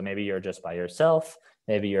you? So maybe you're just by yourself,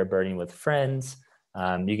 maybe you're birding with friends.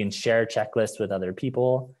 You can share checklists with other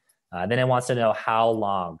people. Then it wants to know how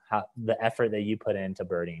long, the effort that you put into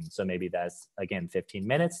birding. So maybe that's, again, 15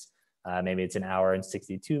 minutes. Maybe it's an hour and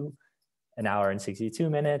 62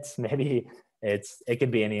 minutes. Maybe it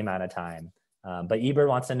could be any amount of time. But eBird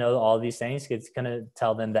wants to know all these things. It's going to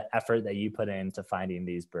tell them the effort that you put into finding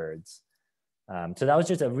these birds. So that was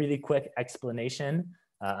just a really quick explanation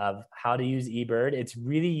of how to use eBird. It's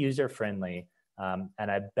really user-friendly. And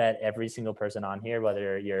I bet every single person on here,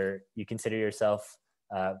 whether you consider yourself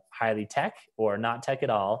highly tech or not tech at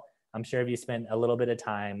all, I'm sure if you spent a little bit of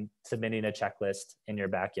time submitting a checklist in your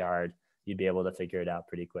backyard, you'd be able to figure it out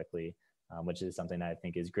pretty quickly, which is something I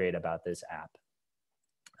think is great about this app.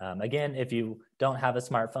 Again, if you don't have a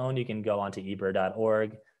smartphone, you can go onto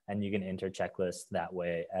ebird.org and you can enter checklists that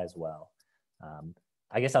way as well.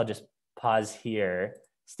 I guess I'll just pause here.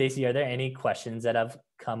 Stacy, are there any questions that have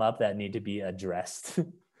come up that need to be addressed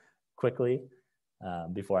quickly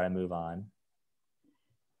before I move on?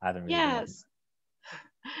 I haven't really Yes.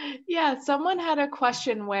 Yeah, someone had a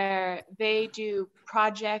question where they do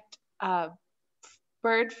project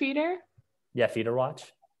bird feeder. Yeah, feeder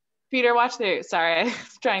watch. Feeder watch there. Sorry, I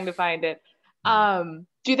was trying to find it.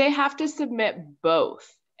 Do they have to submit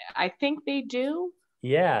both? I think they do.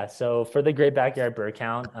 Yeah, so for the Great Backyard Bird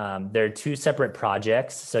Count, there are 2 separate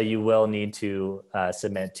projects. So you will need to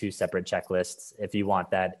submit 2 separate checklists if you want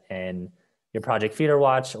that in your project feeder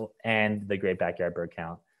watch and the Great Backyard Bird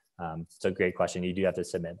Count. So great question. You do have to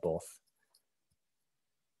submit both.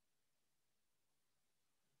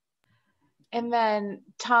 And then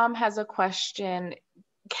Tom has a question.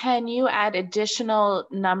 Can you add additional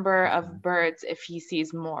number of birds if he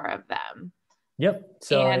sees more of them? Yep.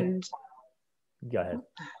 So go ahead.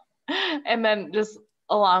 And then just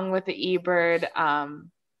along with the eBird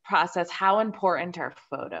process, how important are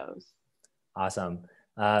photos? Awesome.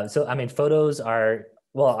 So, I mean, photos are,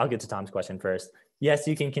 well, I'll get to Tom's question first. Yes,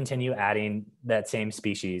 you can continue adding that same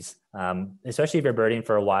species, especially if you're birding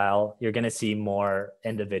for a while, you're going to see more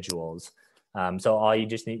individuals. So you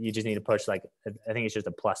just need to push, like, I think it's just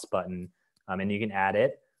a plus button, and you can add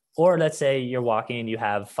it. Or let's say you're walking, you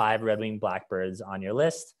have 5 red-winged blackbirds on your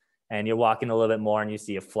list, and you're walking a little bit more and you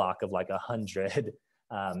see a flock of like 100.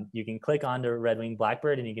 you can click on the red-winged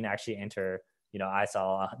blackbird and you can actually enter, I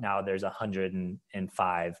saw now there's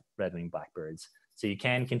 105 red-winged blackbirds. So you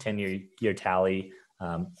can continue your tally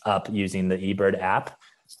up using the eBird app.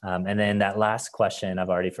 And then that last question, I've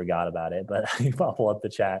already forgot about it, but I'll pull up the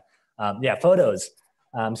chat. Yeah, photos.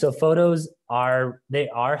 So photos are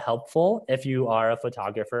helpful if you are a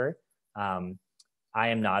photographer. I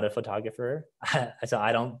am not a photographer, so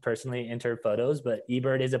I don't personally enter photos, but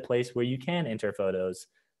eBird is a place where you can enter photos.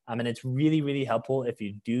 And it's really, really helpful if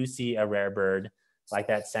you do see a rare bird like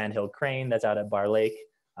that sandhill crane that's out at Bar Lake.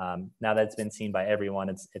 Now that's been seen by everyone,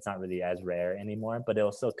 it's not really as rare anymore, but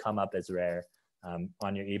it'll still come up as rare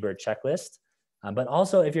on your eBird checklist. But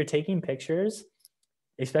also if you're taking pictures,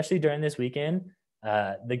 especially during this weekend,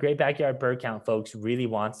 the Great Backyard Bird Count folks really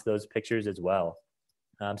wants those pictures as well.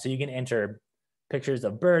 So you can enter pictures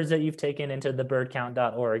of birds that you've taken into the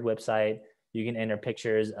birdcount.org website. You can enter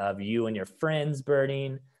pictures of you and your friends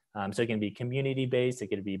birding. So it can be community-based, it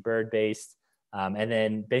could be bird-based. And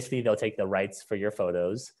then basically they'll take the rights for your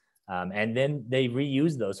photos and then they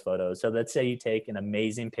reuse those photos. So let's say you take an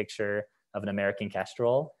amazing picture of an American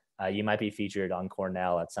kestrel. You might be featured on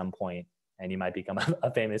Cornell at some point and you might become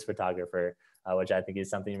a famous photographer, which I think is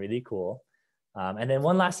something really cool. And then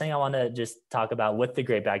one last thing I want to just talk about with the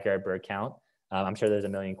Great Backyard Bird Count. I'm sure there's a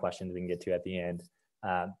million questions we can get to at the end.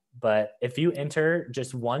 But if you enter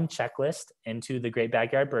just one checklist into the Great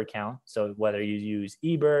Backyard Bird Count, so whether you use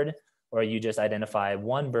eBird or you just identify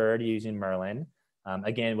one bird using Merlin,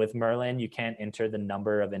 again, with Merlin, you can't enter the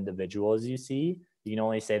number of individuals you see. You can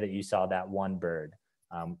only say that you saw that one bird,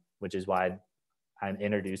 which is why I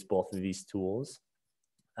introduced both of these tools.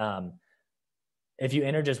 If you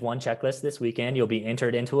enter just one checklist this weekend, you'll be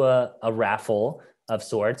entered into a raffle of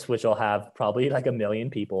sorts, which will have probably like 1 million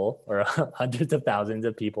people or hundreds of thousands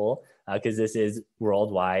of people, because this is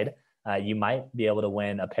worldwide. You might be able to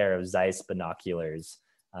win a pair of Zeiss binoculars.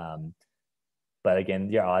 But again,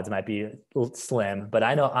 your odds might be slim, but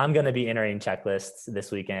I know I'm going to be entering checklists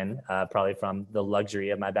this weekend, probably from the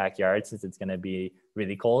luxury of my backyard, since it's going to be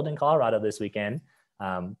really cold in Colorado this weekend.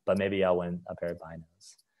 But maybe I'll win a pair of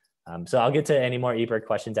binos. So I'll get to any more eBird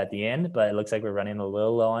questions at the end, but it looks like we're running a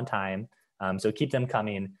little low on time. So keep them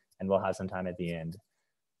coming and we'll have some time at the end.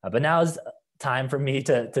 But now is time for me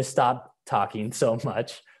to stop talking so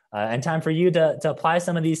much and time for you to apply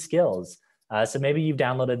some of these skills. So maybe you've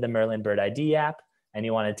downloaded the Merlin Bird ID app and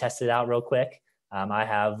you want to test it out real quick. I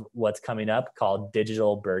have what's coming up called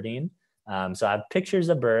digital birding. So I have pictures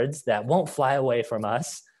of birds that won't fly away from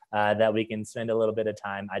us that we can spend a little bit of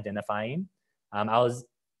time identifying.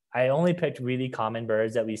 I only picked really common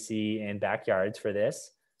birds that we see in backyards for this.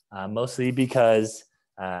 Mostly because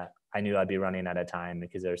I knew I'd be running out of time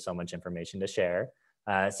because there's so much information to share.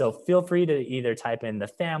 So feel free to either type in the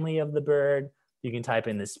family of the bird, you can type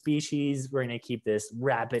in the species. We're gonna keep this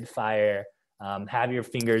rapid fire. Have your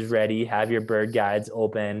fingers ready, have your bird guides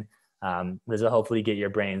open. This will hopefully get your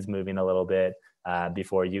brains moving a little bit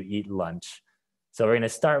before you eat lunch. So we're gonna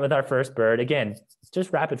start with our first bird. Again, it's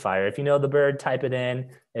just rapid fire. If you know the bird, type it in.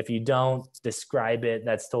 If you don't, describe it,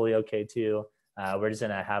 that's totally okay too. We're just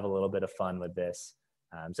gonna have a little bit of fun with this.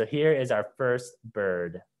 So here is our first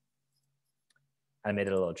bird. I made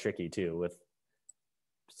it a little tricky too with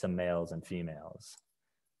some males and females.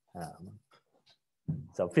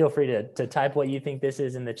 So feel free to type what you think this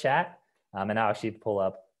is in the chat. And I'll actually pull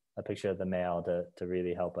up a picture of the male to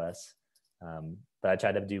really help us. But I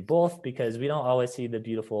try to do both because we don't always see the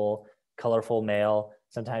beautiful, colorful male.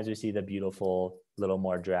 Sometimes we see the beautiful, little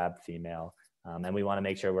more drab female. And we want to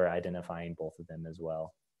make sure we're identifying both of them as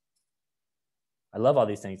well. I love all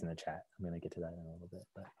these things in the chat. I'm going to get to that in a little bit.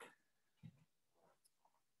 But.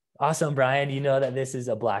 Awesome, Brian. You know that this is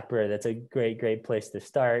a blackbird. That's a great, great place to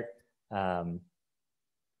start.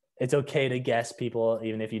 It's okay to guess people,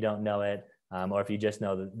 even if you don't know it, or if you just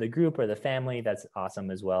know the group or the family, that's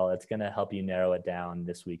awesome as well. It's going to help you narrow it down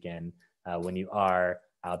this weekend when you are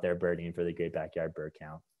out there birding for the Great Backyard Bird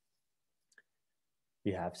Count.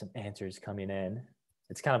 We have some answers coming in.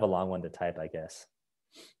 It's kind of a long one to type, I guess.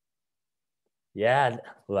 Yeah,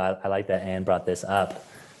 well, I like that Anne brought this up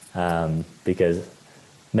because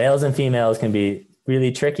males and females can be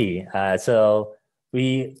really tricky. So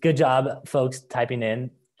good job, folks, typing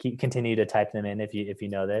in. Continue to type them in if you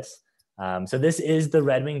know this. So this is the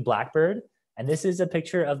red-winged blackbird, and this is a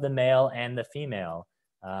picture of the male and the female.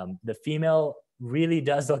 The female really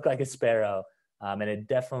does look like a sparrow, and it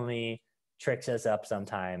definitely tricks us up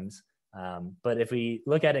sometimes. But if we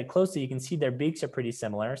look at it closely, you can see their beaks are pretty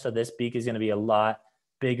similar. So this beak is going to be a lot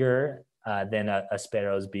bigger than a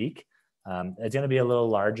sparrow's beak. It's going to be a little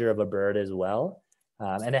larger of a bird as well.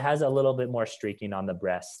 And it has a little bit more streaking on the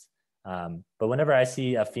breast. But whenever I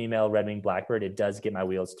see a female red-winged blackbird, it does get my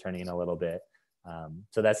wheels turning a little bit.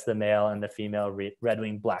 So that's the male and the female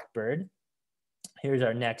red-winged blackbird. Here's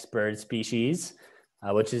our next bird species,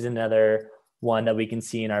 which is another one that we can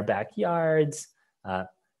see in our backyards.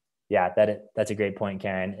 Yeah, that's a great point,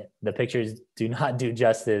 Karen. The pictures do not do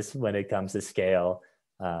justice when it comes to scale,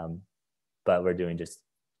 but we're doing just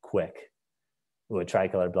quick. Ooh, a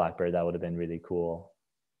tricolored blackbird, that would have been really cool.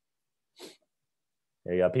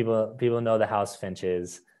 There you go. People know the house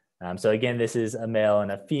finches. So again, this is a male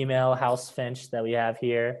and a female house finch that we have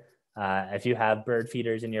here. If you have bird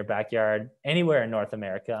feeders in your backyard, anywhere in North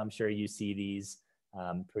America, I'm sure you see these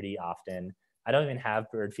pretty often. I don't even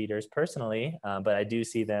have bird feeders personally, but I do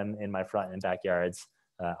see them in my front and backyards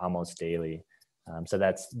almost daily. So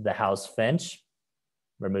that's the house finch.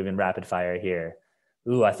 We're moving rapid fire here.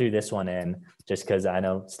 Ooh, I threw this one in just because I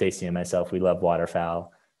know Stacy and myself, we love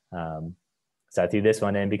waterfowl. So I threw this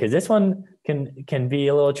one in because this one can be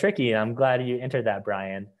a little tricky. And I'm glad you entered that,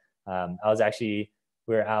 Brian.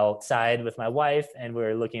 We're outside with my wife and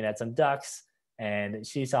we're looking at some ducks, and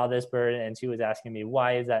she saw this bird and she was asking me,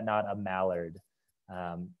 why is that not a mallard?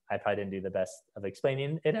 I probably didn't do the best of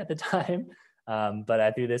explaining it at the time, but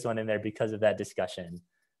I threw this one in there because of that discussion.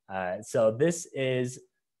 So this is,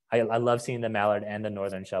 I love seeing the mallard and the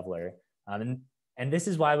northern shoveler. And this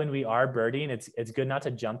is why when we are birding, it's good not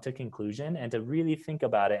to jump to conclusion and to really think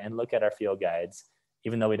about it and look at our field guides,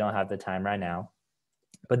 even though we don't have the time right now.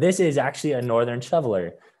 But this is actually a northern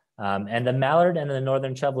shoveler. And the mallard and the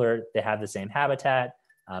northern shoveler, they have the same habitat.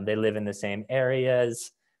 They live in the same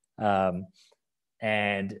areas.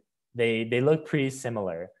 And they look pretty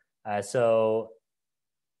similar. So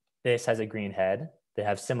this has a green head. They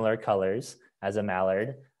have similar colors as a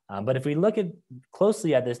mallard. But if we look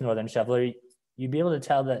closely at this northern shoveler, you'd be able to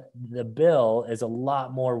tell that the bill is a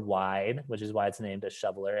lot more wide, which is why it's named a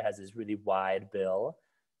shoveler. It has this really wide bill.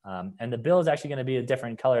 And the bill is actually going to be a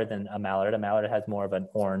different color than a mallard. A mallard has more of an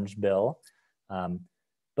orange bill.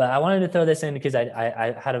 But I wanted to throw this in because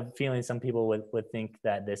I had a feeling some people would think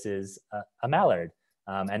that this is a mallard.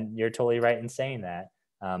 And you're totally right in saying that.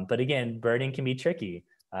 But again, birding can be tricky.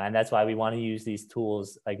 And that's why we want to use these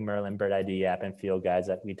tools like Merlin Bird ID app and field guides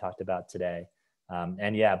that we talked about today.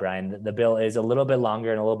 And yeah, Brian, the bill is a little bit longer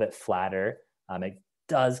and a little bit flatter. It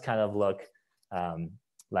does kind of look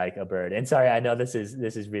like a bird. And sorry, I know this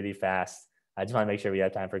is really fast. I just want to make sure we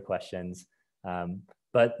have time for questions.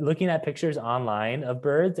 But looking at pictures online of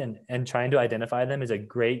birds and trying to identify them is a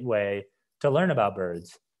great way to learn about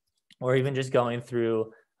birds, or even just going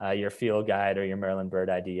through your field guide or your Merlin Bird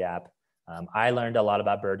ID app. I learned a lot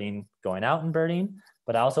about birding going out and birding,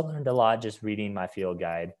 but I also learned a lot just reading my field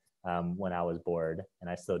guide when I was bored, and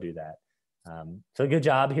I still do that. So good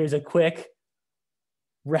job. Here's a quick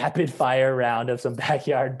rapid fire round of some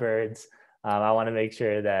backyard birds. I want to make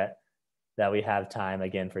sure that we have time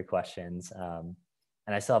again for questions.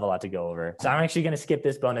 And I still have a lot to go over. So I'm actually going to skip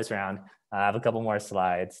this bonus round. I have a couple more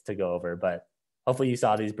slides to go over, but hopefully you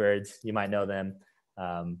saw these birds. You might know them.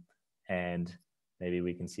 And maybe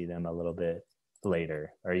we can see them a little bit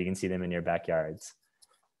later, or you can see them in your backyards.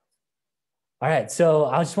 All right, so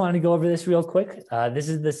I just wanted to go over this real quick. This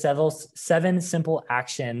is the 7 simple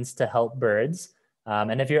actions to help birds.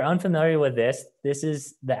 And if you're unfamiliar with this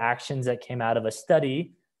is the actions that came out of a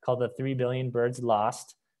study called the 3 Billion Birds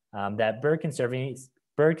Lost that Bird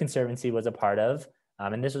Conservancy was a part of.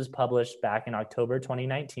 And this was published back in October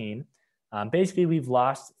 2019. Basically, we've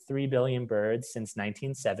lost 3 billion birds since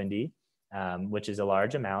 1970, which is a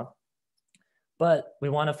large amount. But we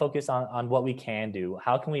want to focus on what we can do.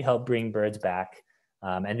 How can we help bring birds back?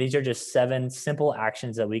 And these are just 7 simple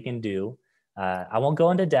actions that we can do. I won't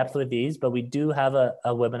go into depth with these, but we do have a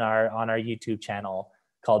webinar on our YouTube channel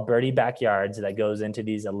called Birdie Backyards that goes into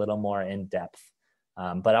these a little more in depth.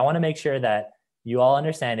 But I want to make sure that you all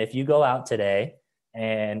understand, if you go out today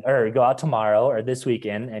or go out tomorrow or this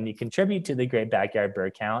weekend and you contribute to the Great Backyard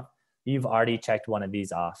Bird Count, you've already checked one of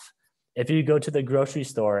these off. If you go to the grocery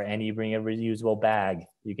store and you bring a reusable bag,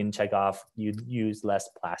 you can check off you use less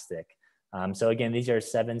plastic. So again, these are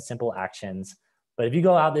 7 simple actions. But if you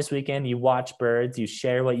go out this weekend, you watch birds, you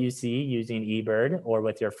share what you see using eBird or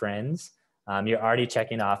with your friends, you're already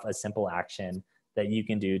checking off a simple action that you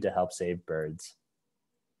can do to help save birds.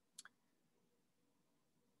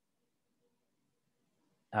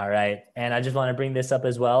 All right, and I just want to bring this up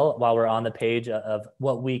as well while we're on the page of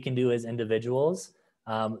what we can do as individuals.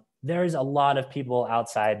 There's a lot of people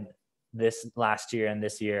outside this last year and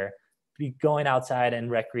this year. Going outside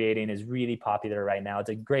and recreating is really popular right now.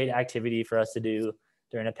 It's a great activity for us to do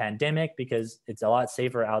during a pandemic because it's a lot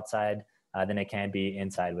safer outside than it can be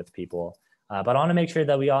inside with people. But I want to make sure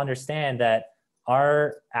that we all understand that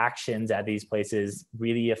our actions at these places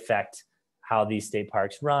really affect how these state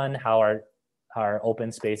parks run, how our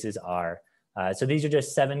open spaces are. So these are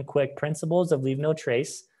just 7 quick principles of leave no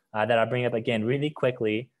trace that I'll bring up again really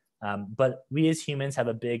quickly. But we as humans have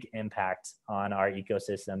a big impact on our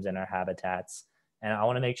ecosystems and our habitats. And I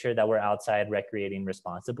want to make sure that we're outside recreating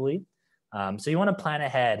responsibly. So you want to plan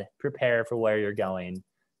ahead, prepare for where you're going.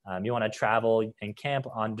 You want to travel and camp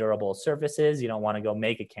on durable surfaces. You don't want to go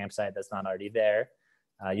make a campsite that's not already there.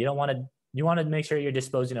 You want to make sure you're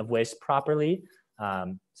disposing of waste properly.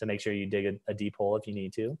 So make sure you dig a deep hole if you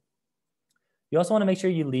need to. You also want to make sure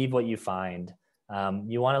you leave what you find.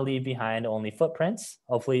 You want to leave behind only footprints,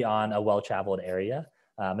 hopefully on a well-traveled area,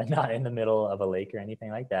 and not in the middle of a lake or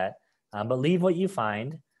anything like that. But leave what you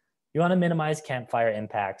find. You want to minimize campfire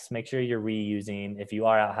impacts. Make sure you're reusing, if you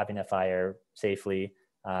are out having a fire safely,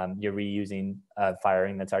 you're reusing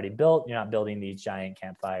firing that's already built. You're not building these giant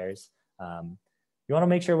campfires. You want to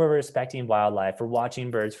make sure we're respecting wildlife. We're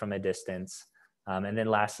watching birds from a distance. And then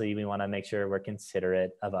lastly, we want to make sure we're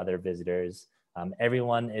considerate of other visitors.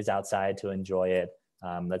 Everyone is outside to enjoy it.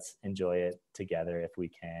 Let's enjoy it together if we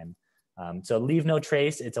can. So Leave No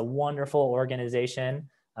Trace, it's a wonderful organization,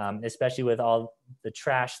 especially with all the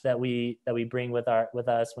trash that we bring with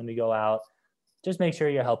us when we go out. Just make sure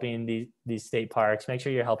you're helping these state parks. Make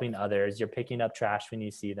sure you're helping others. You're picking up trash when you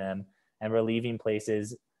see them, and we're leaving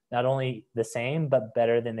places not only the same, but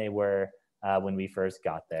better than they were when we first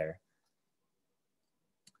got there.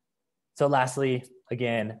 So lastly,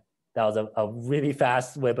 again, that was a really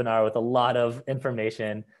fast webinar with a lot of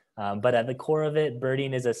information, but at the core of it,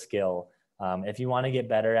 birding is a skill. If you want to get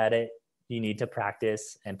better at it, you need to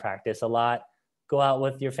practice and practice a lot. Go out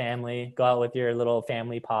with your family, go out with your little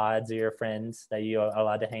family pods or your friends that you are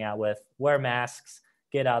allowed to hang out with, wear masks,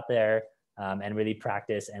 get out there and really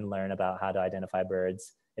practice and learn about how to identify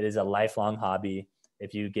birds. It is a lifelong hobby.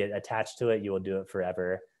 If you get attached to it, you will do it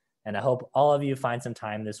forever. And I hope all of you find some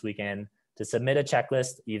time this weekend to submit a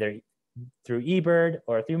checklist either through eBird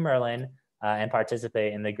or through Merlin and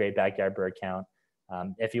participate in the Great Backyard Bird Count.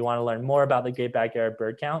 If you want to learn more about the Great Backyard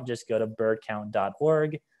Bird Count, just go to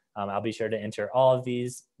birdcount.org. I'll be sure to enter all of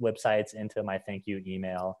these websites into my thank you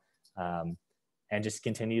email and just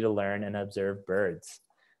continue to learn and observe birds.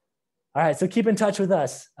 All right, so keep in touch with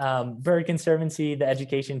us. Bird Conservancy, the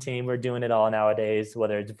education team, we're doing it all nowadays,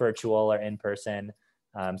 whether it's virtual or in person.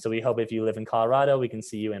 So we hope if you live in Colorado, we can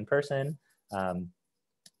see you in person.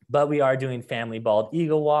 But we are doing family bald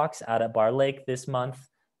eagle walks out at Bar Lake this month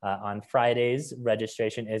on Fridays.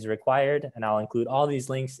 Registration is required, and I'll include all these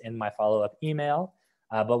links in my follow-up email.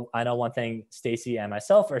 But I know one thing Stacy and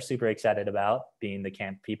myself are super excited about, being the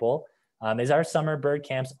camp people, is our summer bird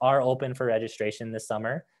camps are open for registration this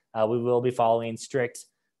summer. We will be following strict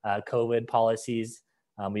COVID policies.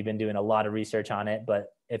 We've been doing a lot of research on it, but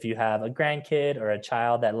if you have a grandkid or a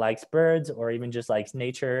child that likes birds or even just likes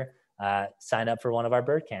nature, sign up for one of our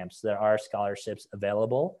bird camps. There are scholarships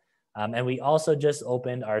available. And we also just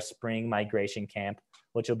opened our spring migration camp,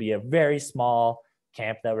 which will be a very small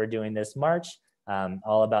camp that we're doing this March,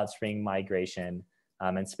 all about spring migration.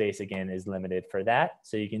 And space, again, is limited for that.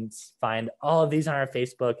 So you can find all of these on our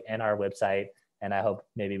Facebook and our website. And I hope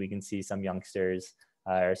maybe we can see some youngsters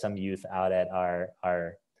or some youth out at our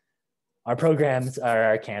programs or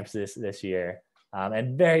our camps this year.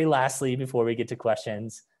 And very lastly, before we get to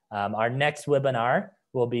questions, our next webinar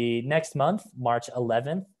will be next month, March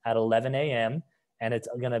 11th at 11 a.m. And it's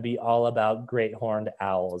going to be all about great horned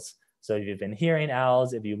owls. So if you've been hearing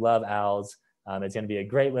owls, if you love owls, it's going to be a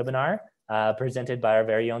great webinar presented by our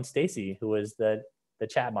very own Stacy, who was the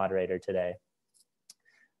chat moderator today.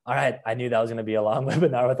 All right, I knew that was going to be a long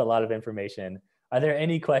webinar with a lot of information. Are there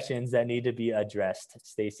any questions that need to be addressed,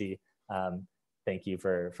 Stacy? Thank you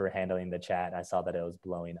for handling the chat. I saw that it was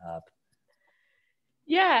blowing up.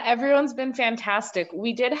 Yeah, everyone's been fantastic.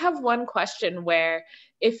 We did have one question where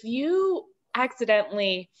if you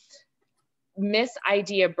accidentally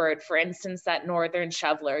mis-ID a bird, for instance, that northern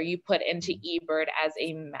shoveler you put into eBird as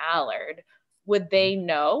a mallard, would they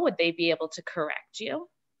know? Would they be able to correct you?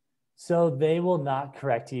 So they will not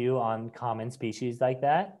correct you on common species like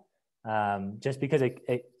that, just because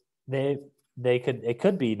it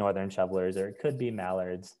could be northern shovelers or it could be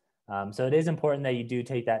mallards. So it is important that you do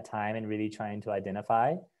take that time and really trying to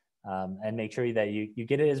identify and make sure that you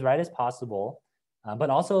get it as right as possible. But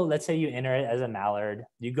also, let's say you enter it as a mallard,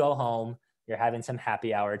 you go home, you're having some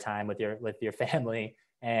happy hour time with your family,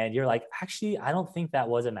 and you're like, actually, I don't think that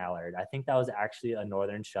was a mallard. I think that was actually a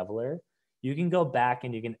northern shoveler. You can go back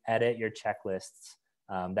and you can edit your checklists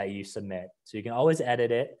that you submit. So you can always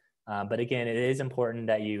edit it. But again, it is important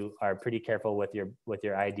that you are pretty careful with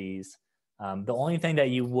your IDs. The only thing that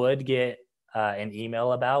you would get an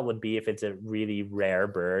email about would be if it's a really rare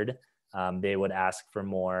bird. They would ask for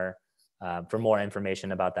more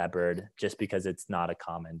information about that bird, just because it's not a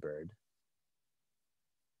common bird.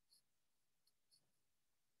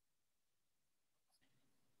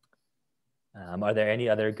 Are there any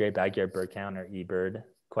other Great Backyard Bird Count or eBird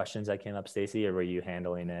questions that came up, Stacy, or were you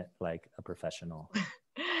handling it like a professional?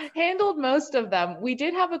 Handled most of them. We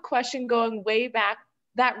did have a question going way back.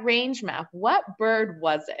 That range map, what bird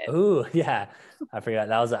was it? Oh, yeah. I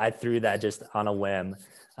forgot. I threw that just on a whim.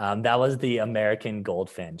 That was the American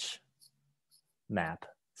goldfinch map.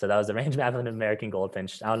 So that was the range map of an American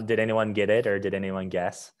goldfinch. Did anyone get it, or did anyone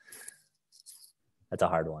guess? That's a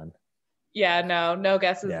hard one. Yeah, no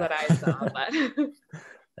guesses that I saw, but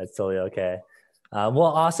that's totally okay. Well,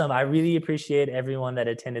 awesome. I really appreciate everyone that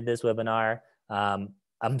attended this webinar.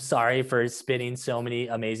 I'm sorry for spitting so many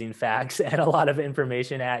amazing facts and a lot of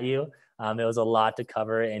information at you. It was a lot to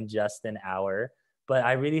cover in just an hour, but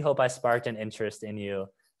I really hope I sparked an interest in you,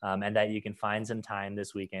 and that you can find some time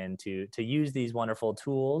this weekend to use these wonderful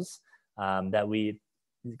tools that we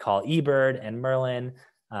call eBird and Merlin.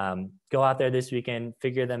 Go out there this weekend,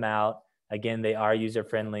 figure them out. Again, they are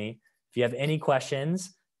user-friendly. If you have any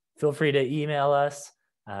questions, feel free to email us,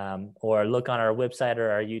 or look on our website or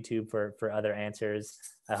our YouTube for other answers.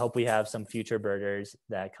 I hope we have some future birders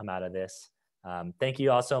that come out of this. Thank you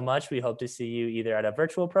all so much. We hope to see you either at a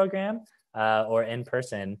virtual program or in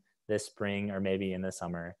person this spring, or maybe in the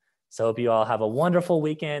summer. So hope you all have a wonderful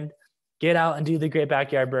weekend. Get out and do the Great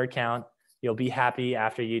Backyard Bird Count. You'll be happy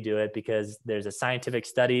after you do it, because there's a scientific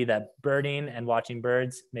study that birding and watching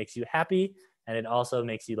birds makes you happy, and it also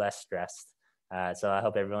makes you less stressed. So I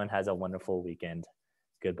hope everyone has a wonderful weekend.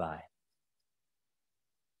 Goodbye.